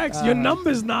get the text. Your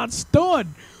number's not stored.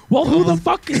 Well, who the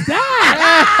fuck is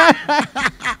that?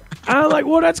 And I'm like,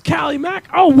 well, that's Cali Mac.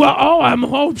 Oh, well, I'm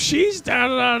hope she's da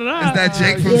da da da. Is that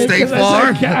Jake from State 'cause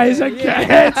Farm? I said,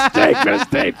 it's Jake from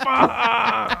State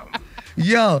Farm.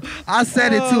 Yo, I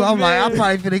said it too. I'm like, I'm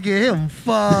probably finna get him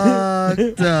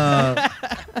fucked up.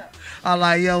 I'm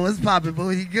like, yo, what's poppin', boo?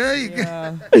 You good? You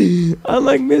good? I'm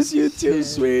like, miss you too,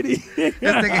 sweetie. This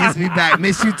nigga hits me back.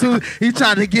 Miss you too. He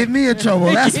trying to get me in trouble.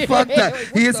 That's fucked up.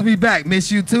 He hits me back.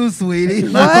 Miss you too, sweetie.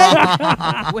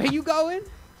 where you going?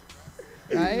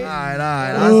 Right? All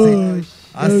right.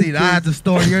 I see. I have to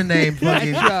store your name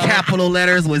fucking capital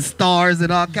letters with stars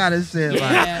and all kind of shit. Like,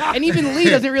 Yeah. And even Leigh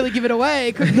doesn't really give it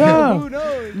away. 'Cause No. who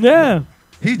knows? Yeah.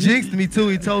 He jinxed me too.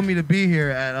 He told me to be here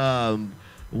at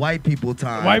white people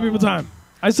time. White people time.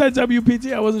 I said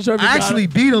WPT. I wasn't sure if he I got actually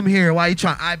it. beat him here while he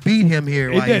trying. I beat him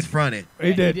here while did. he's fronted.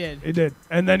 He did. he did. He did.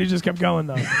 And then he just kept going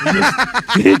though.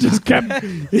 He just kept.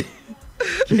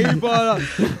 He brought up.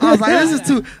 I was like,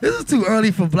 this is too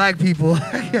early for black people.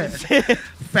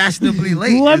 Fashionably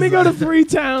late. Let me go to 3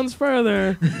 towns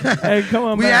further and come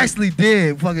on We back. actually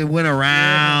did. Fucking went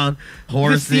around,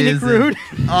 horses, scenic and route.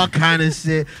 all kind of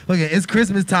shit. Okay, it's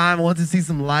Christmas time. I want to see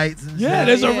some lights. And Yeah, shit.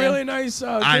 there's a really nice.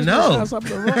 I Christmas know. house up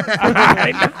the road.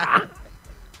 I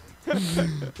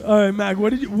know. All right, Mac.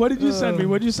 What did you send me?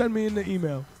 What did you send me in the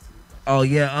email? Oh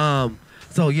yeah.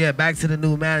 So yeah, back to the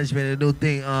new management, the new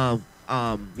thing.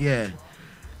 Yeah,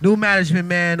 new management,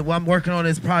 man. Well, I'm working on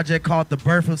this project called The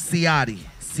Birth of Ciotti.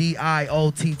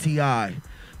 CIOTTI.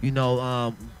 You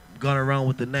know, gonna run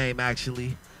with the name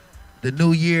actually. The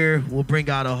new year will bring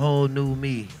out a whole new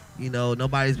me. You know,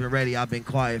 nobody's been ready. I've been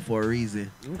quiet for a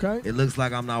reason. Okay. It looks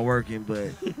like I'm not working, but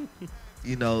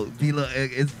you know,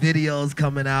 it's videos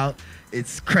coming out.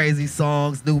 It's crazy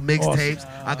songs, new mixtapes. Awesome.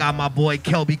 I got my boy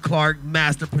Kelby Clark,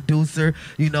 master producer.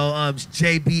 You know,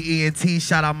 JBENT.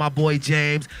 Shout out my boy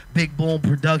James. Big Boom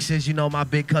Productions. You know, my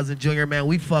big cousin Junior. Man,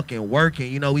 we fucking working.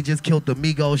 You know, we just killed the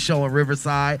Migos show in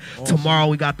Riverside. Awesome. Tomorrow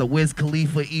we got the Wiz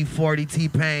Khalifa, E40,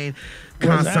 T-Pain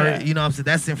Where's concert. that? You know what I'm saying?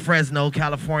 That's in Fresno,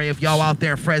 California. If y'all out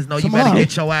there in Fresno, you Tomorrow. better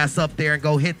get your ass up there and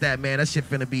go hit that, man. That shit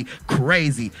finna be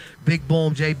crazy. Big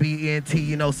Boom, JBENT,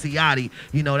 you know, Ciotti.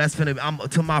 You know, that's finna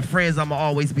to my friends, I'ma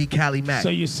always be Cali Mac. So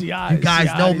you see, You guys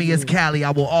know me as Cali. I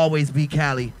will always be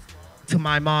Cali. To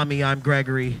my mommy, I'm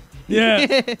Gregory. Yeah.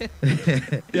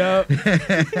 Yep.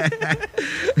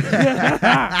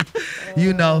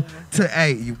 You know,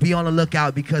 you be on the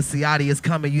lookout because Ciotti is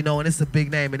coming, you know, and it's a big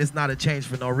name and it's not a change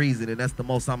for no reason, and that's the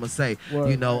most I'm gonna say. Word.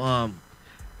 You know,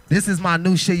 this is my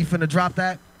new shit. You finna drop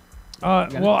that?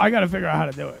 Well, I gotta figure out how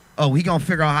to do it. Oh, we gonna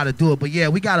figure out how to do it. But yeah,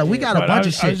 we got a bunch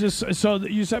of shit. So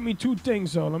you sent me 2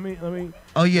 things. So let me.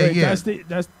 Oh yeah, wait, yeah.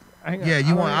 That's. Hang on, Yeah,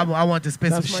 you want? I want to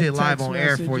spit some that's my shit live text on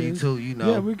air for you messages. too. You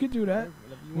know. Yeah, we could do that.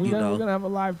 We're You know. gonna have a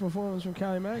live performance from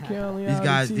Cali Mac here on These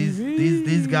guys, LeighAlityTv.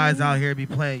 these guys out here be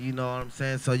playing. You know what I'm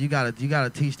saying? So you gotta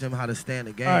teach them how to stand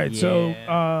the game. All right, so It's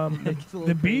a little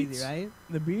the crazy, beats, right?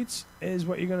 the beats is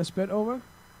what you're gonna spit over.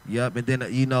 Yep, and then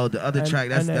you know the other And-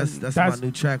 track. and That's then my that's-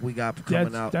 new track we got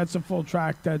coming out. That's a full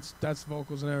track. That's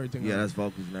vocals and everything. Yeah, on it. that's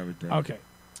vocals and everything. Okay,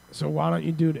 so why don't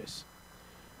you do this?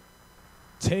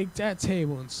 Take that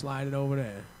table and slide it over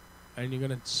there, and you're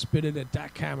gonna spit it at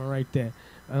that camera right there.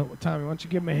 Tommy, why don't you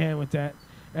give me a hand with that?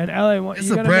 And LA, It's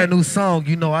a brand new song.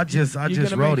 You know, I just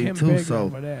wrote it too.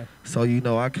 So you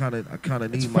know, I kind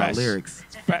of need my fresh. lyrics.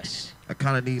 It's fresh. I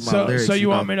kind of need my So, lyrics. so you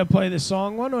want know? me to play the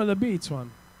song one or the beats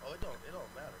one? Oh, it don't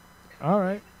matter. All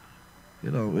right.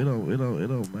 It don't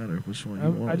matter which one you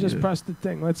want. I just yeah. pressed the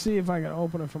thing. Let's see if I can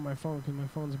open it from my phone because my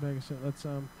phone's big as shit. Let's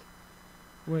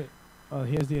wait. Oh,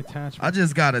 here's the attachment. I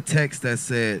just got a text that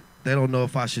said they don't know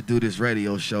if I should do this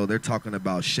radio show. They're talking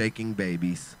about shaking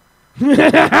babies.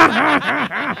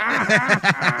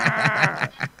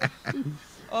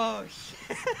 Oh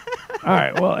shit! All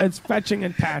right. Well, it's fetching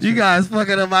and patching. You guys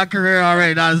fucking up my career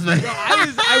already. Not as bad.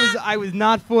 I was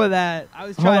not for that. I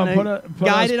was Hold trying on, to put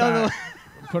guide us it on the.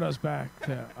 back. Put us back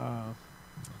to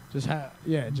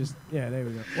there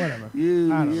we go. Whatever. I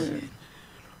don't know.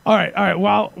 All right.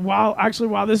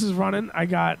 While this is running, I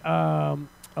got a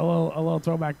little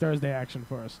Throwback Thursday action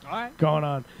for us. All right. Going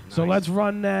on. Nice. So let's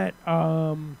run that.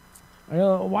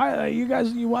 Why you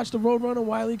guys? You watch the Roadrunner,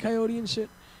 Wile E. Coyote and shit.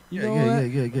 You know that?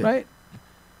 Yeah. Right.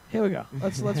 Here we go.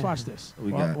 Let's watch this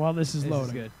We got- while this is This is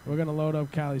loading. good. We're gonna load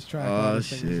up Cali's track. Oh, while this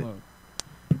thing is shit. loading.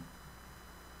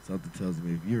 Something tells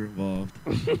me if you're involved.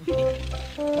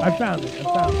 I found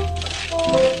it.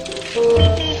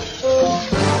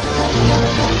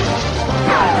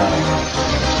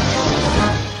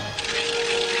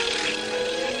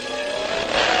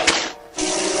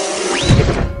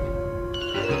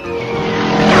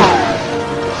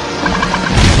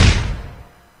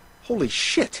 Holy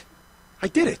shit. I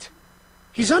did it.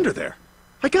 He's under there.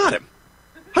 I got him.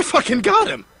 I fucking got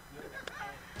him.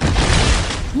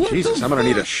 Jesus, I'm gonna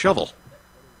need a shovel.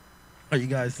 Are you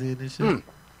guys seeing this shit?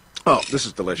 Oh, this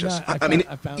is delicious. Yeah, I mean,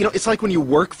 I found you know, it. it's like when you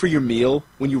work for your meal,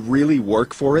 when you really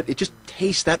work for it, it just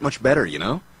tastes that much better, you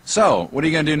know? So, what are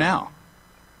you going to do now?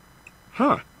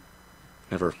 Huh.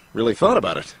 Never really thought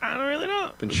about it. I don't really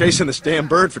know. Been chasing this damn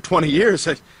bird for 20 years.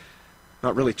 I'm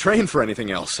not really trained for anything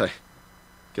else. I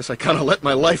guess I kind of let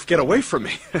my life get away from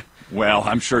me. Well,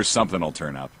 I'm sure something will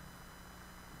turn up.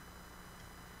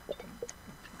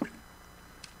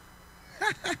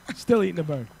 Still eating the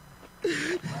bird.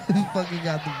 Who fucking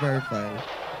got the bird fighter?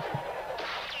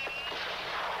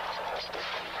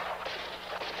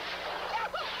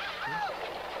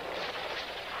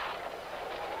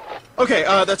 Okay,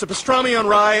 that's a pastrami on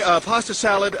rye, pasta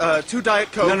salad, 2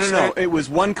 Diet Cokes. No. It was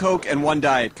 1 Coke and 1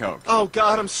 Diet Coke. Oh,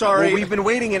 God, I'm sorry. Well, we've been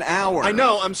waiting an hour. I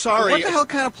know, I'm sorry. What the hell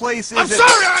kind of place is I'm it?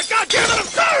 sorry! God damn it, I'm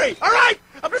sorry! All right?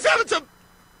 I'm just having some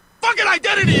fucking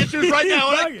identity issues right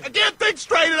now, and I can't think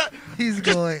straight. And He's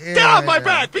just going in get off right my now.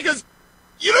 back, because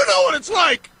you don't know what it's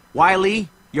like. Wiley,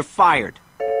 you're fired.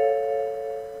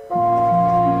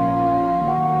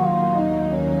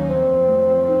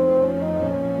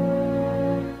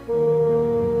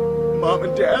 Mom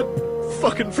and Dad,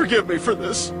 fucking forgive me for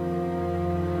this.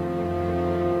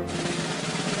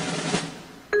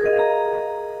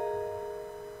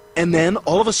 And then,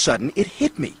 all of a sudden, it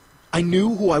hit me. I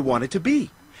knew who I wanted to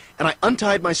be. And I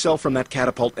untied myself from that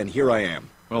catapult, and here I am.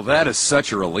 Well, that is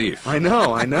such a relief. I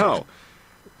know.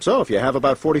 So, if you have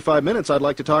about 45 minutes, I'd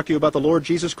like to talk to you about the Lord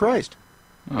Jesus Christ.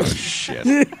 Oh, shit.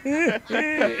 What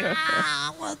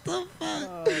the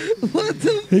fuck? What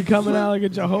the He coming out like a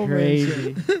Jehovah.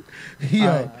 Crazy.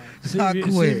 Yo, See I if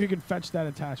you quit. can fetch that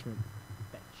attachment.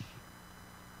 Fetch.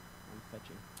 I'm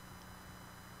fetching.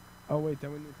 Oh wait,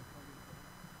 then we need to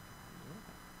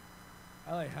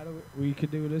plug it. How do we could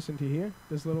do this into here?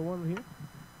 This little one here?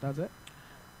 That's it?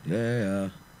 Yeah.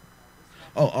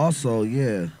 Oh, also,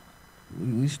 yeah.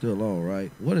 We still on,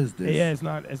 right? What is this? Yeah, it's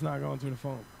not going through the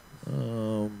phone.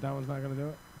 That one's not gonna do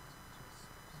it.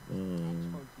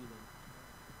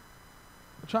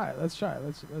 Try it. Let's try it.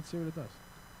 Let's see what it does.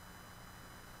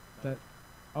 That.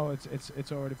 Oh,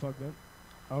 it's already plugged in.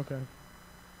 Okay.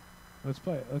 Let's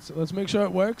play it. Let's make sure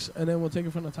it works, and then we'll take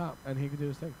it from the top, and he can do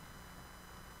his thing.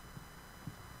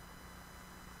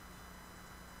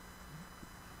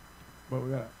 But we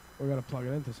gotta plug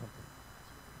it into something.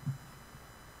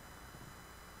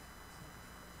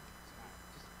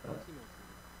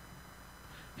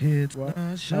 It's What?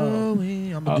 not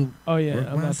showing. I'm gonna do. Oh yeah, work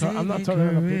I'm my not talking to singing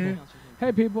the career. people.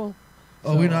 Hey people.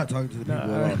 Oh, we're not talking to the people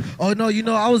Nah, at all. Oh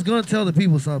no, I was gonna tell the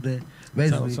people something.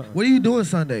 Basically, something. what are you doing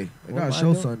Sunday? I What got a am I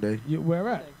show doing? Sunday. Where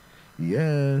at?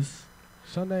 Yes,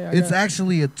 Sunday. it's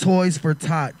actually a Toys for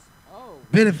Tots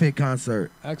benefit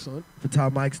concert excellent. for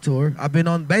Top Mike's tour. I've been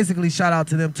on. Basically, shout out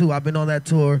to them too. I've been on that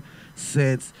tour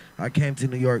since I came to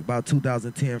New York about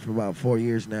 2010 for about 4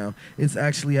 years now. It's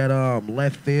actually at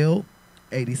Left Field,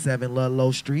 87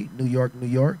 Ludlow Street, New York, New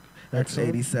York. That's Excellent.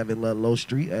 87 Ludlow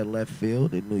Street at Left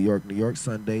Field in New York, New York.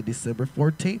 Sunday, December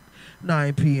 14th,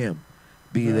 9 p.m.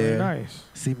 Be Very there. Nice.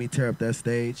 See me tear up that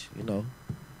stage. You know,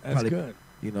 That's Probably- good.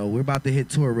 we're about to hit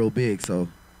tour real big, so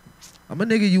I'm a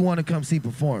nigga you want to come see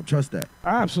perform. Trust that.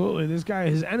 Absolutely. This guy,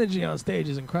 his energy on stage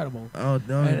is incredible. I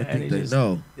don't even And think he they just-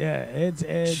 know. Yeah,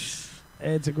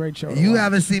 it's a great show. to You watch.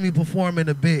 haven't seen me perform in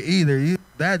a bit either.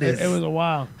 That is. It was a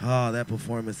while. Oh, that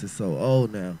performance is so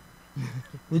old now.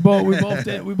 We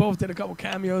both did a couple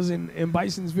cameos in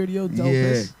Bison's video.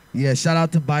 Dopest. Yeah. Shout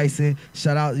out to Bison.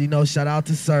 Shout out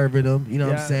to Serving Them. You know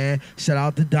what I'm Yeah. saying? Shout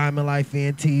out to Diamond Life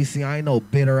NT. See, I ain't no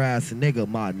bitter ass nigga,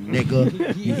 my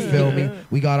nigga. You feel me?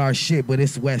 We got our shit, but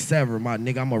it's West Sever, my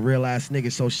nigga. I'm a real ass nigga.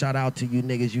 So shout out to you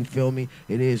niggas. You feel me?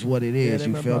 It is what it is. they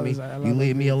You my feel me? brothers. I love You leave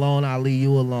them me dudes. alone, I'll leave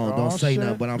you alone. Oh, Don't say shit.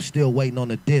 nothing, but I'm still waiting on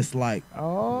the dislike.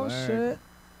 Oh Word. shit.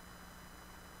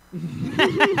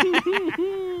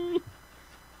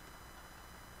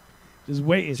 Just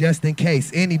waiting. Just in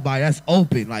case anybody that's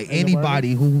open, like Ain't nobody?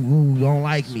 anybody who don't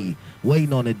like me,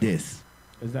 waiting on the diss.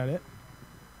 Is that it?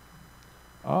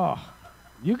 Oh,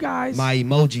 you guys. My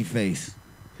emoji face.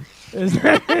 Is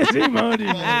that his emoji?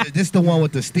 man? This the one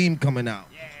with the steam coming out.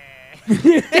 So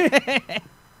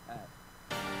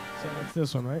it's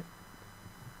this one, right?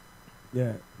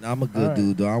 Yeah. Nah, I'm a good Alright.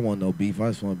 dude, though. I don't want no beef. I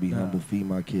just want to be Nah. humble, feed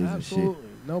my kids and Absolutely.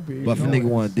 No beef. shit. But if a no nigga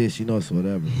worries. want this, you know, it's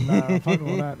whatever. Nah, I'm fucking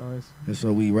with that noise. That's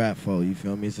what we rap for. You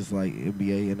feel me? It's just like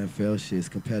NBA, NFL shit. It's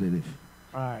competitive.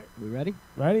 All right. We ready?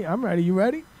 Ready? I'm ready. You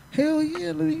ready? Hell yeah,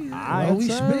 Alright, we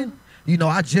son. spin. You know,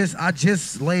 I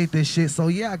just laid this shit, so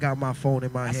yeah, I got my phone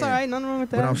in my That's hand. all right. Nothing wrong with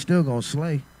that. But I'm still gonna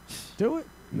slay. Do it.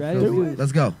 You Ready? feel Do me? it.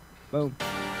 Let's go. Boom.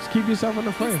 Just keep yourself in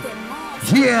the frame.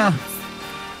 Yeah.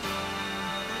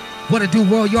 What it do,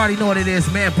 world? You already know what it is,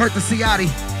 man. Bert the Ciotti.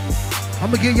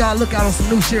 I'm gonna give y'all a look out on some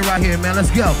new shit right here, man.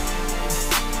 Let's go.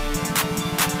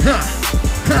 Huh.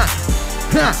 Huh.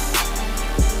 Huh.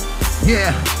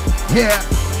 Yeah. Yeah.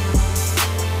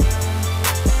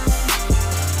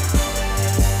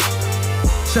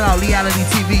 Shout out LeighAlity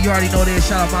Tv. You already know this.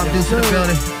 Shout out Mom Deuce in the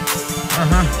building.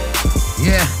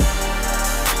 Yeah.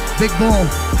 Big boom.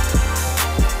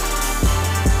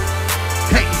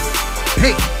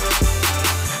 Hey.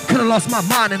 Could've lost my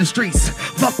mind in the streets.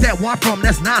 Fuck that, where I'm from,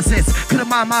 that's nonsense. Could've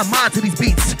mind my mind to these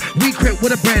beats. Recrypt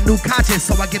with a brand new conscience.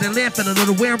 So I get a lamp and a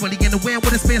little wind. Really in the wind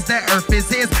with it spins that earth is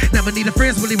his. Never need a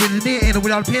friends, really near. And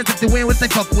it all depends if they win, what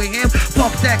they fuck with him.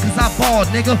 Fuck that, cause I ball,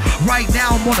 nigga. Right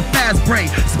now I'm on a fast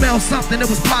break. Smell something, it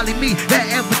was probably me.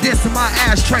 That evidence in my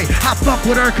ashtray. I fuck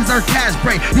with her cause her cash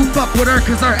break. You fuck with her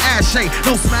cause her ass shake.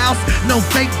 No smiles, no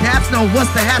fake daps, no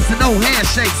what's the hats and no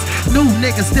handshakes. New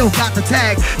niggas still got the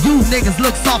tag. You niggas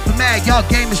look soft and mad, y'all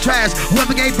game is trash.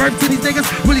 Whoever gave birth to these niggas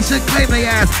really should claim they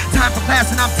ass. Time for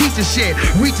class and I'm teaching shit.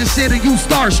 Reaching shit and you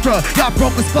starstruck. Y'all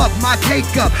broke as fuck, my cake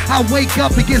up. I wake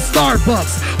up and get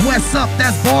Starbucks. West up,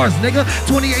 that's bars, nigga.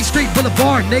 28th Street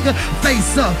Boulevard, nigga.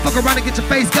 Face up, fuck around and get your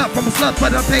face cut from a slut,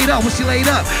 but I'm paid up when she laid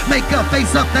up. Make up,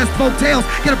 face up, that's folk tails.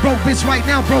 Get a broke bitch right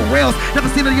now, broke rails. Never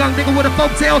seen a young nigga with a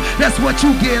folk tail. That's what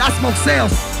you get, I smoke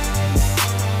sales.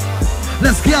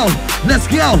 Let's go, let's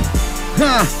go.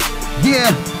 Huh,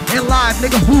 yeah, and live,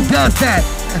 nigga, who does that?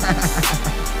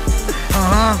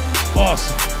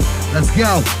 Awesome. Let's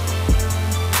go.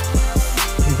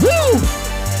 Woo!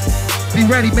 Be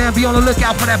ready, man. Be on the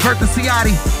lookout for that birth of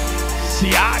Ciotti.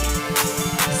 Ciotti.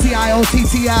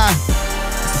 C-I-O-T-T-I.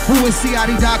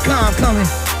 Whoisciotti.com coming.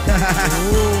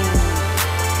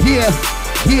 Yeah.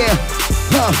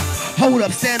 Hold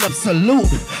up, stand up, salute.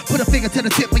 Put a finger to the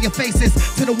tip of your faces.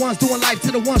 To the ones doing life,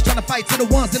 to the ones trying to fight, to the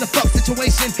ones in a fuck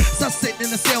situation. Some sitting in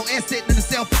the cell and sitting in the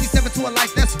cell. 57 to a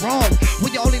life, that's wrong.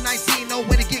 When you're only 19, no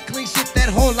way to get clean shit,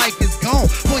 that whole life is gone.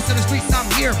 Voice of the streets, I'm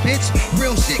here, bitch.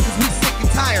 Real shit, cause we sick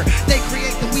and tired. They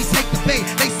create, then we take the bait.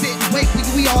 They sit and wait,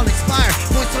 we all expire.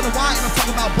 Voice on the wide, and I'm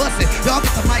talking about busting. Y'all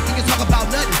get the mic and you talk about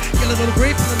nothing. Get a little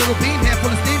green, pull a little beam, handful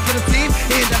of steam for the team.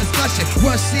 End of discussion.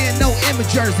 Rush in, no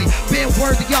image jersey. Been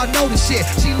worthy, y'all know the shit.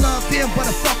 She loved him, but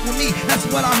a fuck with me. That's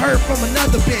what I heard from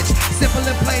another bitch. Simple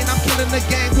and plain, I'm killing the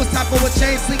game. What type of a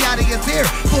change? Ciotti is here.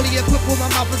 Fully equipped with my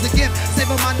mouth as a gift.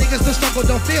 Saving my niggas, the struggle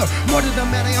don't feel. More than a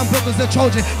man, I'm broke as a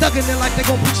Trojan. Thugging in like they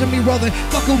gon' picture me rolling.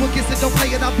 Fucking with kids that don't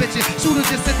play it, I'm bitching. Shooter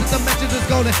just sent the message is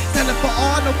golden. Standing for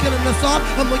all, no killing us off.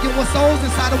 1,000,001 souls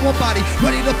inside of one body.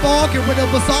 Ready to fall, get rid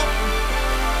of us all.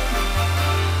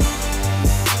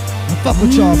 Fuck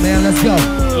with y'all, man. Let's go.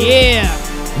 Yeah.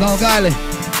 Long Island.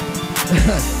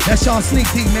 That's y'all sneak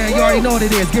peek, man. You already know what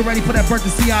it is. Get ready for that birth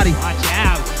of Ciotti. Watch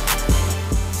out.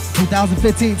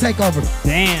 2015 takeover.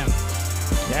 Damn.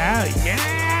 Cali,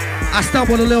 yeah. I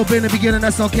stumbled a little bit in the beginning.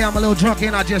 That's okay. I'm a little drunk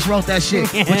and I just wrote that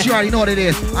shit. But you already know what it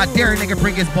is. I dare a nigga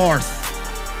bring his bars.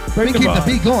 We keep the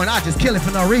beat going. I just kill it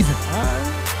for no reason.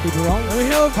 Keep it rolling. Let me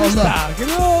hear it. Hold up.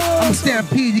 I'm a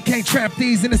stampede, you can't trap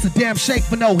these, and it's a damn shake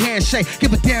for no handshake.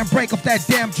 Give a damn break off that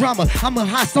damn drama. I'm a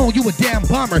hot song, you a damn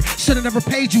bummer. Should've never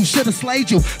paid you, should've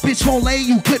slayed you. Bitch won't lay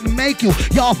you, couldn't make you.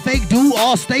 Y'all fake do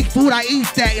all steak food, I eat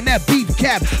that in that beef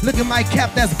cap. Look at my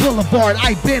cap, that's Boulevard.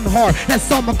 I been hard,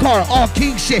 that's on my car. All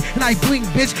king shit, and I bling,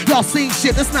 bitch. Y'all sing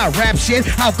shit, that's not rap shit.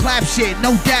 I'll clap shit,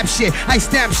 no dap shit. I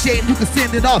stamp shit, and you can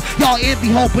send it off. Y'all envy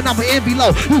hope, and I'm an envy low.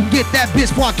 You can get that bitch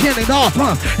before I kill it off,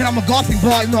 huh? And I'm a golfing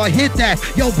ball, you know I hit that.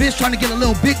 Yo, bitch trying to get a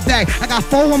little big bag. I got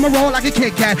 4 on my roll like a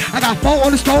Kit Kat. I got 4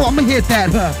 on the stroll, I'ma hit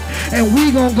that, huh? And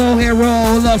we gon' go ahead and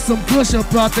roll up some push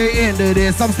up at the end of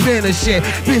this. I'm spinning shit.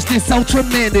 Bitch, this so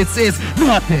tremendous, it's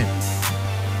nothing.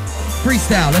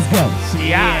 Freestyle, let's go.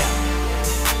 Yeah.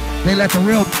 They let the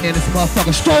real in this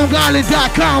motherfucker.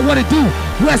 StrongIsland.com, what it do?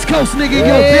 West Coast nigga in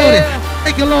your building.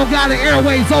 Take your Long Island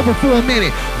Airways over for a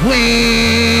minute.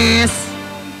 West.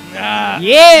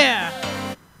 Yeah.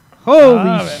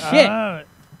 Holy shit.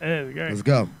 Let's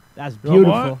go. That's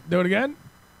beautiful. Do it again.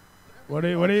 What do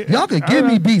you? Y'all could give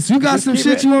me beats. You got some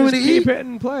shit you want me to eat? Keep it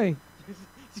and play.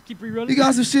 Just keep rerunning. You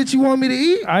got some shit you want me to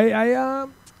eat?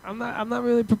 I'm not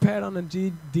really prepared on the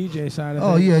DJ side of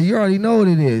Oh things. yeah, you already know what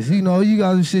it is. You know, you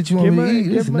got some shit you want me to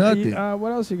eat. It's nothing.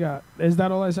 What else you got? Is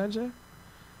that all I sent you?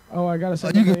 Oh, I gotta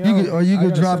send you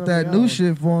could drop that new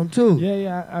shit for him too.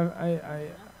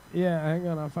 Yeah, hang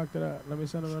on, I fucked it up. Let me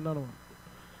send him another one.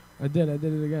 I did it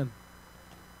again.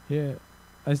 Yeah.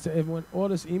 When all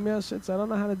this email shits, I don't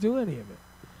know how to do any of it.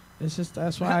 It's just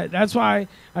that's why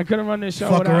I couldn't run this show.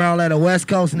 Fuck around like a West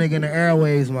Coast nigga in the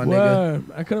airways, my nigga.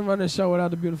 I couldn't run this show without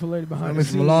the beautiful lady behind the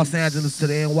scenes. From Los Angeles to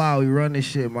the NY, we run this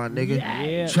shit, my nigga.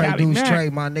 Yeah. Trey Deuce Trey,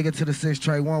 my nigga to the 6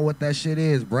 Trey 1. What that shit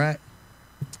is, brat.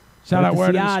 Shout out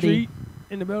Word of the Street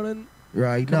in the building.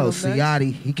 Right, no,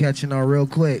 Ciotti, he catching on real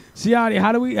quick. Ciotti,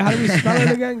 how do we spell it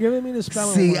again? Give me the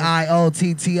spelling.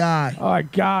 C-I-O-T-T-I. Oh, I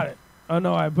got it. Oh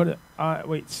no, I put it.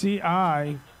 Wait,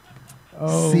 C-I.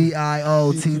 Oh.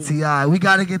 C-I-O-T-T-I. We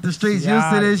gotta get the streets used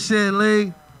to this shit,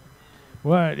 Leigh.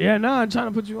 What? Yeah, no, I'm trying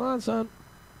to put you on, son.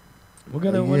 We're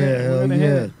gonna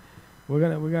We're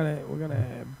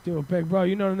gonna do a big, bro.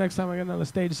 You know, the next time I got another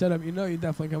stage set up, you know, you're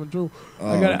definitely coming through. Oh,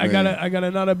 I got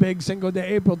another big Cinco de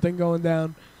April thing going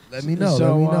down. Let me know.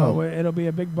 So let me know. It'll be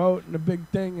a big boat and a big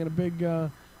thing and a big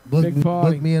Book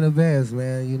party. me in advance,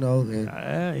 man. You know.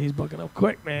 And He's booking up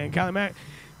quick, man. Cali Macc.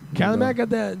 Cali Macc got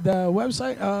the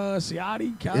website,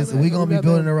 Ciati. We're going to be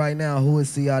building it right now.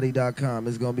 Whoisciati.com.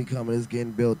 It's going to be coming. It's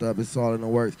getting built up. It's all in the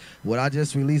works. What I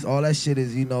just released, all that shit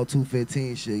is,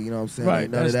 215 shit. You know what I'm saying? Right.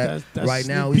 Ain't none of that. That's right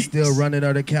now, we still running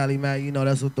under Cali Macc. You know,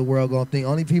 that's what the world going to think.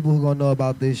 Only people who going to know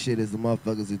about this shit is the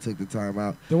motherfuckers who took the time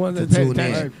out the ones to that tune take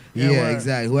in. time. Yeah,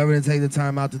 exactly. Whoever didn't take the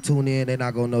time out to tune in, they're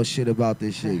not going to know shit about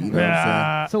this shit. You know what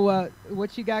I'm saying? So,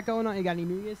 what you got going on? You got any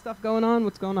New Year's stuff going on?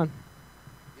 What's going on?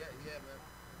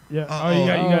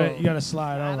 Yeah. You got to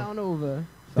slide over. Slide on over.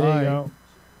 There you go.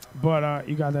 But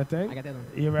you got that thing? I got that one.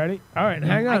 You ready? All right,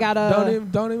 hang on. I got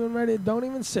don't even ready. Don't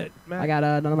even sit, man. I got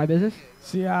none of my business.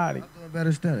 Ciati. I'm doing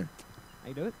better studying. How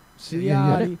you do it?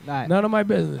 Ciati. Right. None of my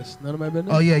business. None of my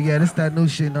business. Oh, yeah. This that new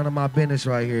shit. None of my business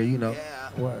right here, you know.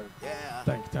 Word.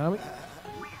 Thank you, Tommy.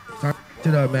 Turn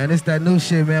it up, man. It's that new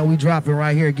shit, man. We dropping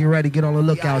right here. Get ready. Get on the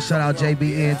lookout. Shout out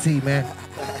JBNT, man.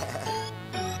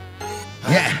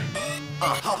 Yeah.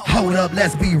 Hold up,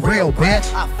 let's be real,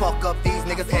 bitch. I fuck up these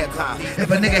niggas airtime.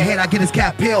 If a nigga hit, I get his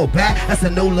cap peeled back. That's a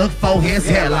new look for his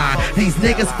headline. These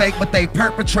niggas fake, but they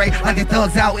perpetrate like they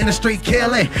thugs out in the street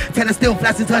killing. Tennis still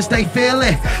flats and touch, they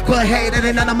feeling. But hey, that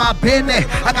ain't none of my business.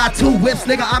 I got 2 whips,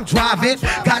 nigga, I'm driving.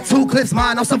 Got 2 clips,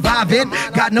 mine, I'm surviving.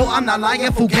 God, no, I'm not lying.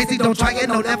 Fugazi, don't try it,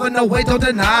 no, never, no way, don't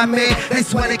deny me. They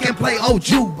swear they can play old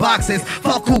jukeboxes.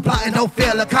 Fuck who plotting, no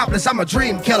feel accomplished. I'm a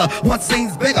dream killer. One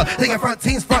scene's bigger. Thinking front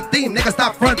team's front theme. Nigga,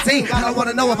 stop front team. I don't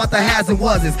wanna know about the has and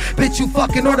wasn't. Bitch, you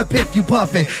fucking or the piff you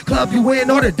puffin'. Club you win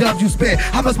or the dub you spend.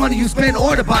 How much money you spend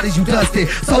or the bodies you dusted.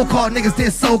 So-called niggas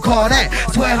this, so-called that.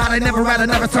 Swear how they never rather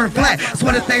never turn flat.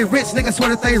 Swear that they rich, niggas swear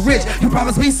that they rich. You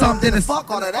promised me something and fuck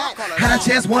all of that. Had a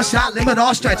chance, one shot, limit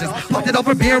all stretches. Pumped it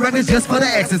over beer records just for the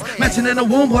exes. Mention in the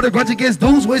womb or the grudge against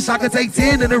dudes. Wish I could take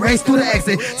 10 and a race through the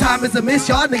exit. Time is a miss,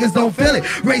 y'all niggas don't feel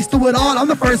it. Race through it all, I'm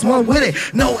the first one with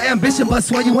it. No ambition, but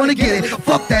swear you wanna get it.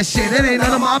 Fuck that shit, it ain't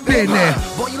none of my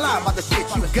business. Boy, you lying about the shit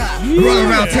you got. Roll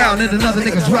around town and another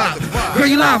nigga drop. Girl,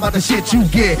 you lying about the shit you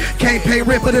get. Can't pay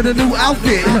rent, but in a new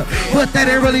outfit. But that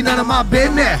ain't really none of my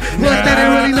business. But that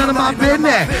ain't really none of my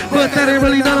business. But that ain't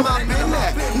really none of my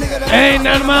business. Ain't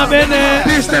none of my business.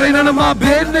 Bitch, that ain't none of my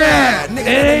business.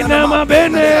 Ain't none of my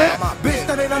business. Bitch,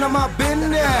 that ain't none of my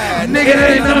business. Nigga, that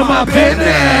ain't none of my business.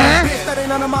 Bitch, that ain't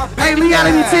none of my business. Hey,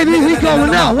 LeighAlity Tv, we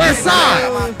going out. West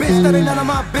side. Bitch, that ain't none of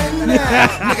my business.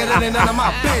 Nigga, that ain't none of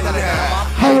my business.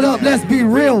 Hold up, let's be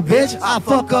real, bitch. I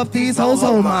fuck up these hoes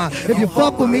on mine. If you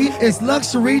fuck with me, it's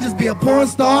luxury. Just be a porn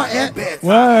star and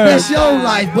that's your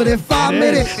life. But in 5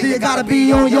 minutes, then you gotta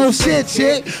be on your shit,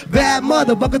 chick. Bad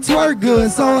mother, but could twerk good.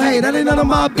 So hey, that ain't none of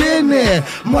my business.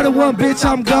 More than one bitch,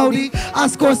 I'm Goldie. I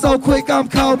score so quick, I'm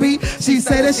Kobe. She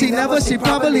say that she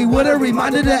probably would've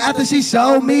reminded her after she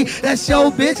showed me. That's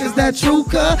your bitch, is that true,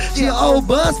 cuz? She an old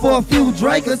buzz for a few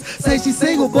drinkers. Say she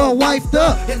single, but wifed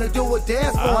up. And to do a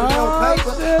dance for a little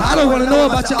paper. I don't wanna know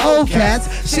about your old cats.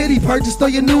 Shitty purchased or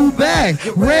your new bag.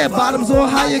 Red bottoms or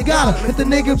how you got 'em. If the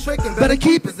nigga trickin', better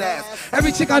keep his ass.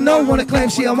 Every chick I know wanna claim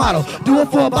she a model. Do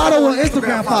it for a bottle or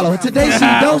Instagram follow. Today she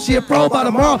don't, she a pro by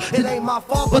tomorrow. It ain't my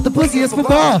fault, but the pussy is for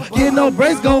ball. Getting no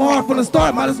breaks, go hard from the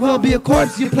start. Might as well be a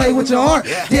chorus, you play with your heart.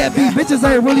 Deadbeat bitches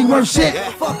ain't really worth shit.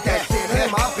 Fuck that shit,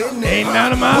 ain't my business. Ain't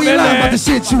none of my We lying about the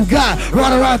business. shit you got.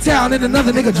 Run around town and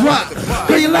another nigga drop.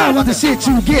 Girl, you lying about the shit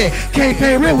you get. Can't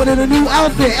pay rent within a new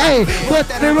outfit. Hey, but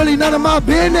that ain't really none of my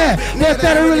business.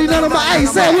 That ain't really none of my. Hey,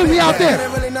 say it with me out there.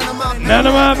 None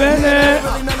of my business.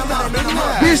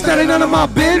 Bitch, that ain't none of my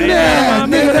business.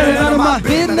 Nigga, that ain't none of my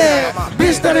business.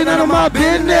 Bitch, that ain't none of my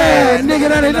business. Nigga,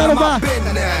 that ain't none of my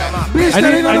business. Bitch,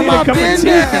 that ain't none of my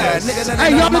business.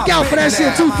 Hey, y'all look out for that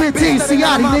shit. 215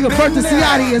 Ciati, nigga. Birthday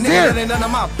Ciati is here.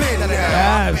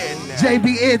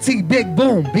 JBNT, big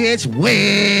boom, bitch.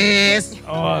 West.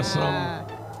 Awesome.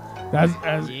 That's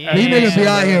These niggas be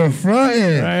out here fronting.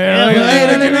 Hey,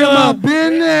 That ain't none of my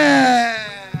business.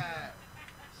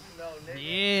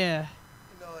 Yeah.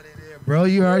 Bro,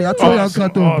 you already. I told you I'll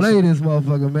cut through and play this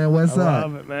motherfucker, man. West I side.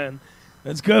 love it, man.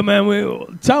 That's good, man.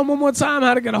 Tell them one more time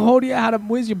how to get a hold of you,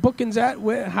 where's your bookings at,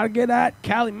 how to get at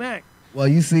Cali Macc. Well,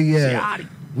 you see, yeah, Ciati.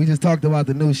 we just talked about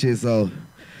the new shit, so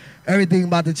everything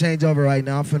about to change over right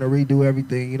now. I'm finna redo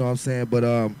everything, you know what I'm saying? But,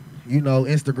 you know,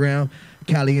 Instagram,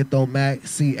 Caliento Macc,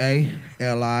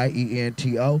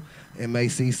 CALIENTO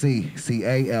MACC,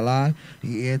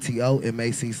 CALIENTO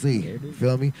MACC.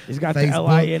 Feel me? He's got Facebook. the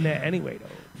LI in there anyway, though.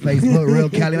 Facebook, Real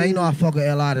Cali, man. You know I fuck with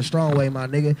L.I. the strong way, my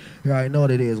nigga. You already know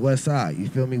what it is. West Side. You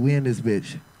feel me? We in this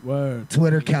bitch. Word.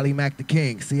 Twitter, Cali Mac the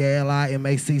King.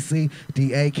 CaliMaccDaking.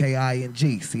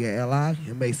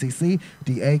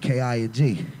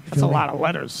 CaliMaccDaking. That's a lot of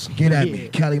letters. Get at me.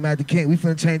 Cali Mac the King. We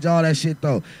finna change all that shit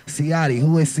though. Ciati.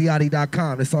 Who is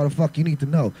Ciati.com? That's all the fuck you need to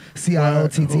know.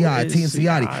 CIOTTI. Team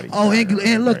Ciati. Oh,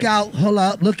 and look out. Hold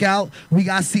up. Look out. We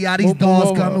got Ciati's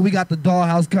dolls coming. We got the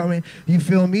dollhouse coming. You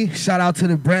feel me? Shout out to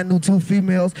the brand new 2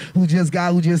 females who just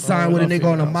signed with a nigga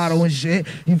on the model and shit.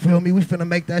 You feel me? We finna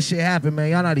make that shit happen, man.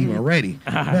 Y'all not even ready.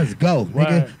 Let's go,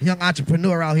 nigga. Young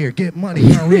entrepreneur out here. Get money.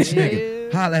 Young rich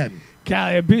nigga. Holla at me.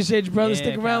 Cali, I appreciate you, brother.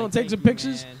 Stick around. We'll take some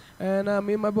pictures. And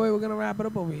me and my boy, we're going to wrap it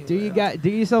up over here. Do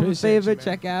yourself a favor.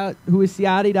 Check out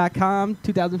whoisciati.com.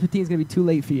 2015 is going to be too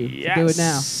late for you. Yes. So do it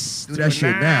now. Do that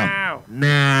shit now.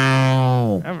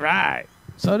 Now. All right.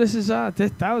 So this is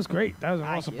that was great. That was an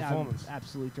awesome performance. I'm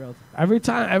absolutely thrilled. Every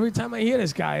time I hear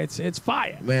this guy, it's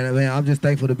fire. Man, I'm just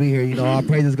thankful to be here. You know, all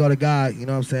praises go to God. You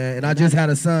know what I'm saying? And I just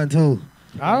had a son too.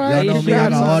 All right. Y'all know me. I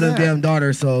got all them damn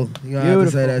daughters, so you don't have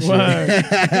to say that shit.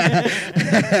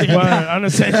 Word. On the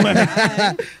same way.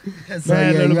 So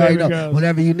man, yeah, you already know.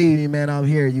 Whenever you need me, man, I'm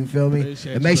here. You feel me?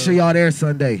 Appreciate and make sure y'all there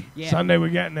Sunday. Yeah. Sunday we're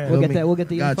getting there. We'll get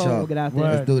the info. We'll get out there.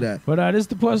 Let's do that. But this is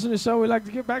the portion of the show we like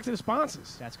to get back to the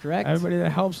sponsors. That's correct. Everybody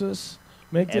that helps us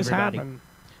make this happen.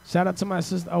 Shout out to my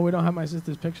sister. Oh, we don't have my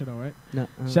sister's picture though, right? No.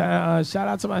 Shout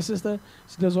out to my sister.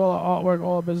 She does all our artwork,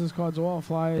 all our business cards, all our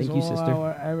flyers, Thank you, all sister.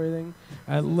 our everything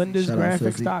at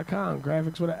lindasgraphics.com.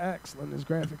 Graphics with an X.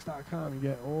 Lindasgraphics.com. You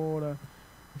get all the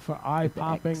for eye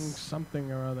popping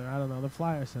something or other. I don't know. The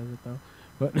flyer says it though.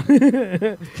 But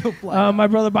my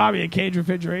brother Bobby at Cage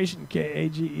Refrigeration,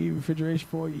 KAGE Refrigeration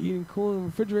for your heating, cooling,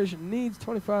 refrigeration needs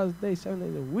 24 hours a day, 7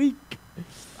 days a week.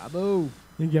 Babu.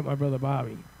 You get my brother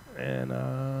Bobby. And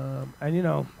you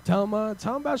know, tell him about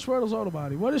Schwertle's Auto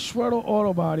Body. What does Schwertle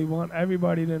Auto Body want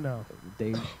everybody to know?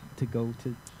 To go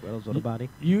to Schwertle's Auto Body.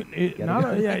 You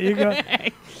go.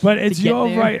 But it's your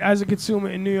right as a consumer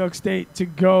in New York State to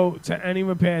go to any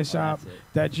repair shop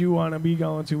that you want to be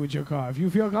going to with your car. If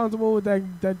you feel comfortable with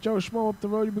that Joe Schmo up the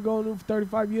road you've been going to for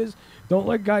 35 years, don't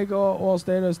let Geico,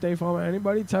 Allstate, or State Farm, or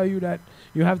anybody tell you that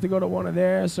you have to go to one of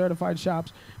their certified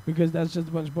shops, because that's just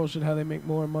a bunch of bullshit how they make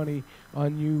more money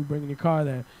on you bringing your car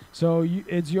there. So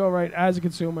it's your right as a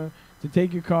consumer to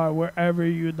take your car wherever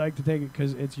you'd like to take it,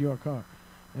 because it's your car.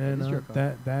 And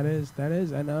that is.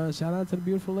 And shout out to the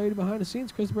beautiful lady behind the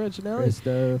scenes, Christopher Ancinelli,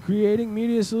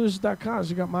 creatingmediasolutions.com.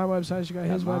 She got my website. She got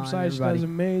his website. She does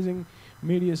amazing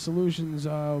media solutions.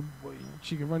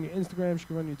 She can run your Instagram. She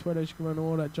can run your Twitter. She can run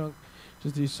all that junk.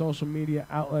 Just these social media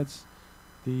outlets.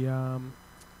 The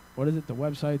the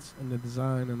websites and the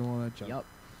design and all that junk. Yup.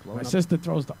 My sister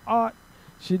throws the art.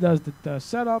 She does the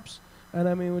setups. And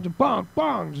I mean, we just bong.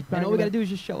 Just and all we got to do is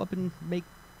just show up and make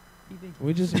TV.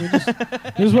 We just this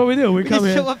is what we do. We come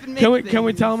here. Show up and make Can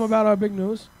we tell them about our big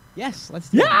news? Yes, let's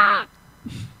do it.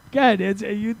 Go ahead.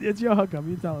 It's your hookup.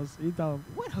 You tell us. You tell them.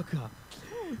 What hookup?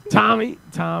 Tommy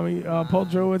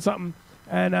pulled through with something.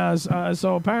 And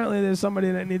so apparently there's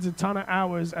somebody that needs a ton of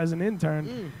hours as an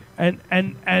intern,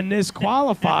 and this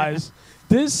qualifies.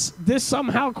 This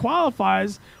somehow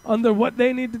qualifies under what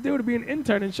they need to do to be an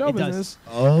intern in show business.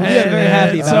 Oh, we are very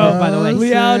happy about it, by the way.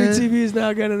 LeighAlity TV is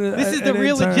now getting this is the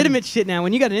real legitimate shit now.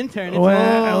 When you got an intern,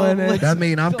 that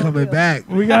means I'm coming back.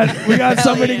 We got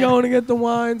somebody going to get the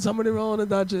wine, somebody rolling the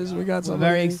Dutchess. We got somebody.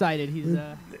 We're very excited. He's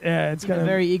it's gonna a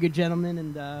very eager gentleman,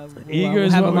 and eager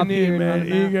is what we need, man.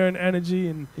 Eager and energy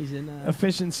and he's in,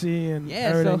 efficiency and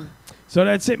everything. So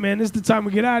that's it, man. This is the time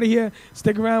we get out of here.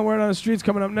 Stick around. Word on the Streets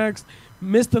coming up next.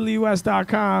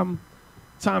 MrLeighWest.com,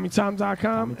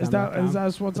 TommyTom.com. Is that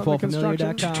what's on the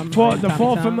construction?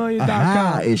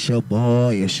 TheFallFamiliar.com. It's your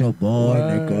boy,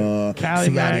 nigga. Cali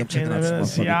Mac, I'm checking out some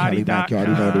motherfucking Cali Mac. You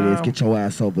already know what it is. Get your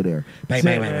ass over there.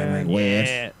 Bang,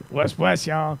 West. West,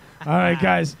 y'all. All right,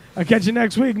 guys. I'll catch you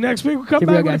next week. Next week we'll come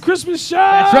back with a Christmas show.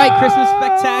 That's right, Christmas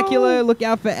Spectacular. Look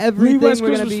out for everything. We're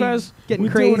going to be getting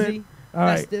crazy, festive.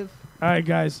 Festive. All right,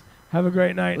 guys. Have a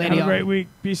great night. Have a great week.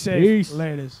 Be safe. Peace.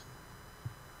 Laters.